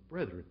Plymouth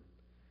Brethren.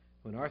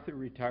 When Arthur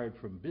retired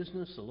from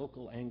business, a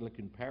local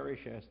Anglican parish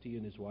asked he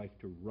and his wife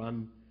to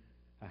run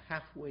a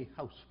halfway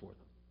house for them.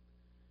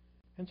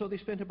 And so they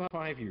spent about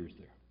 5 years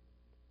there.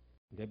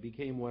 That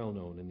became well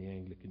known in the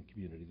Anglican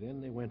community.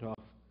 Then they went off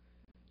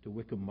to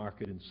Wickham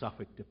Market in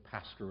Suffolk to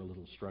pastor a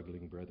little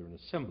struggling Brethren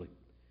assembly.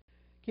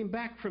 Came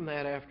back from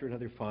that after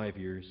another 5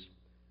 years.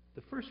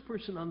 The first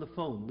person on the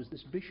phone was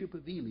this Bishop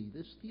of Ely,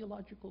 this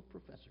theological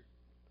professor,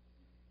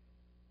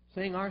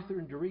 saying, Arthur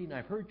and Doreen,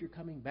 I've heard you're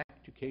coming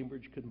back to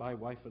Cambridge. Can my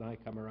wife and I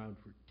come around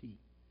for tea?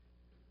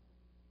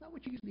 Not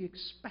what you usually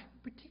expect,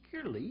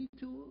 particularly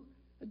to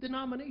a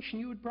denomination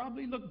you would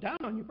probably look down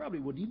on. You probably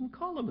wouldn't even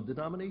call them a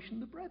denomination of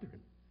the Brethren.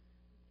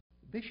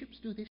 Bishops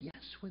do this,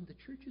 yes, when the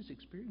church is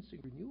experiencing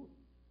renewal.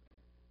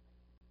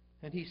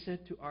 And he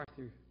said to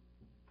Arthur,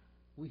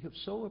 we have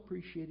so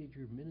appreciated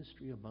your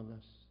ministry among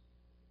us.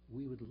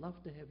 We would love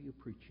to have you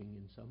preaching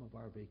in some of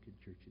our vacant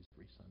churches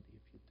every Sunday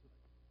if you do it.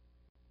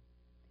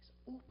 This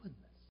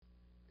openness,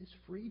 this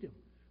freedom.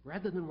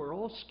 rather than we're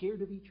all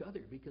scared of each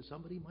other because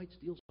somebody might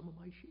steal some of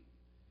my sheep.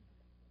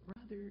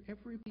 Rather,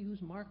 everybody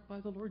who's marked by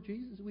the Lord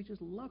Jesus, we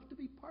just love to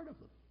be part of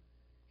them.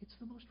 It's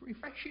the most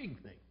refreshing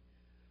thing.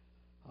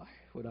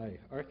 When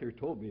Arthur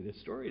told me this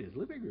story in his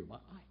living room, I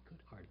could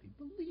hardly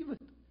believe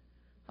it.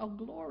 How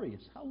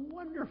glorious, how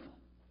wonderful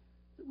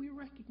that we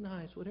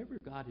recognize whatever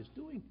God is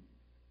doing,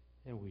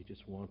 and we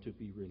just want to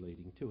be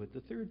relating to it.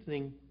 The third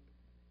thing,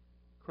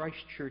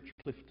 Christ Church,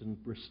 Clifton,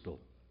 Bristol.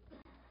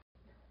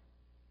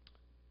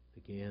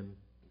 Again,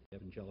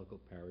 Evangelical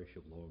parish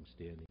of long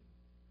standing.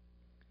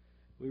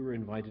 We were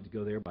invited to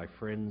go there by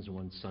friends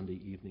one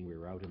Sunday evening. We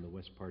were out in the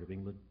west part of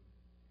England.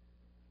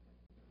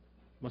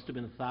 Must have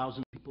been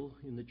 1,000 people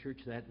in the church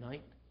that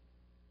night,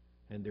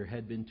 and there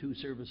had been 2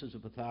 services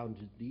of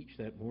 1,000 each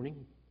that morning.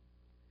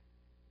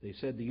 They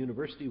said the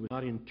university was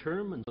not in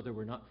term, and so there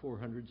were not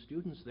 400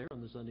 students there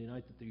on the Sunday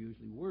night that there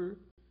usually were.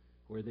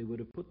 Where they would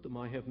have put them,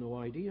 I have no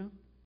idea.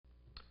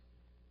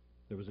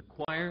 There was a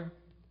choir,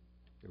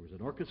 there was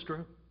an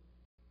orchestra,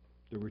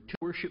 there were 2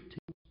 worship teams.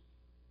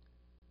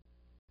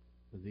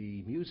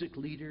 The music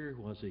leader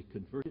was a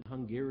converted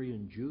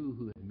Hungarian Jew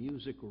who had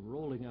music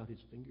rolling out his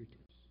fingertips.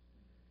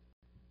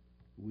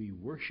 We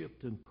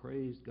worshipped and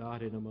praised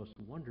God in a most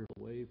wonderful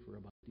way for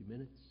about 50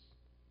 minutes.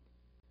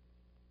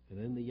 And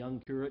then the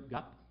young curate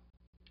got up,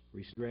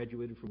 recently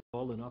graduated from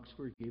Paul in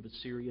Oxford, gave a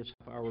serious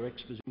half-hour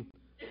exposition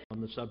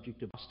on the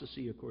subject of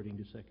apostasy according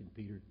to 2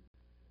 Peter.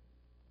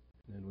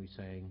 And then we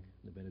sang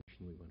the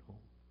benediction, we went home.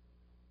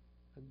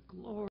 A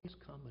glorious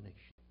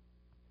combination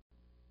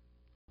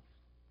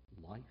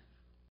of life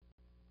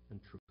and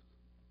truth,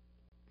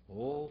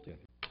 all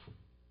together.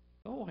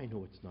 Oh, I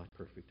know it's not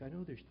perfect. I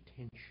know there's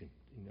tension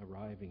in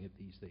arriving at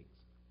these things.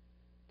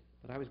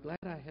 But I was glad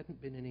I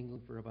hadn't been in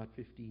England for about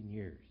 15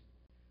 years.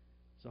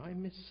 So I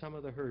missed some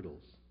of the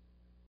hurdles.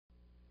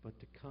 But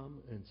to come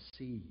and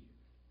see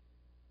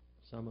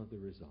some of the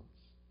results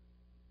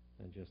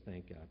and just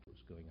thank God for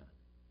what's going on.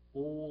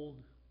 Old,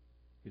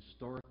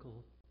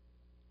 historical,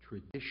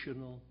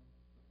 traditional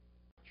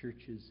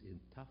churches in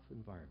tough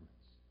environments.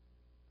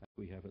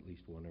 We have at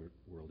least one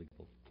world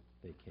example.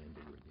 They can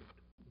be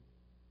renewed.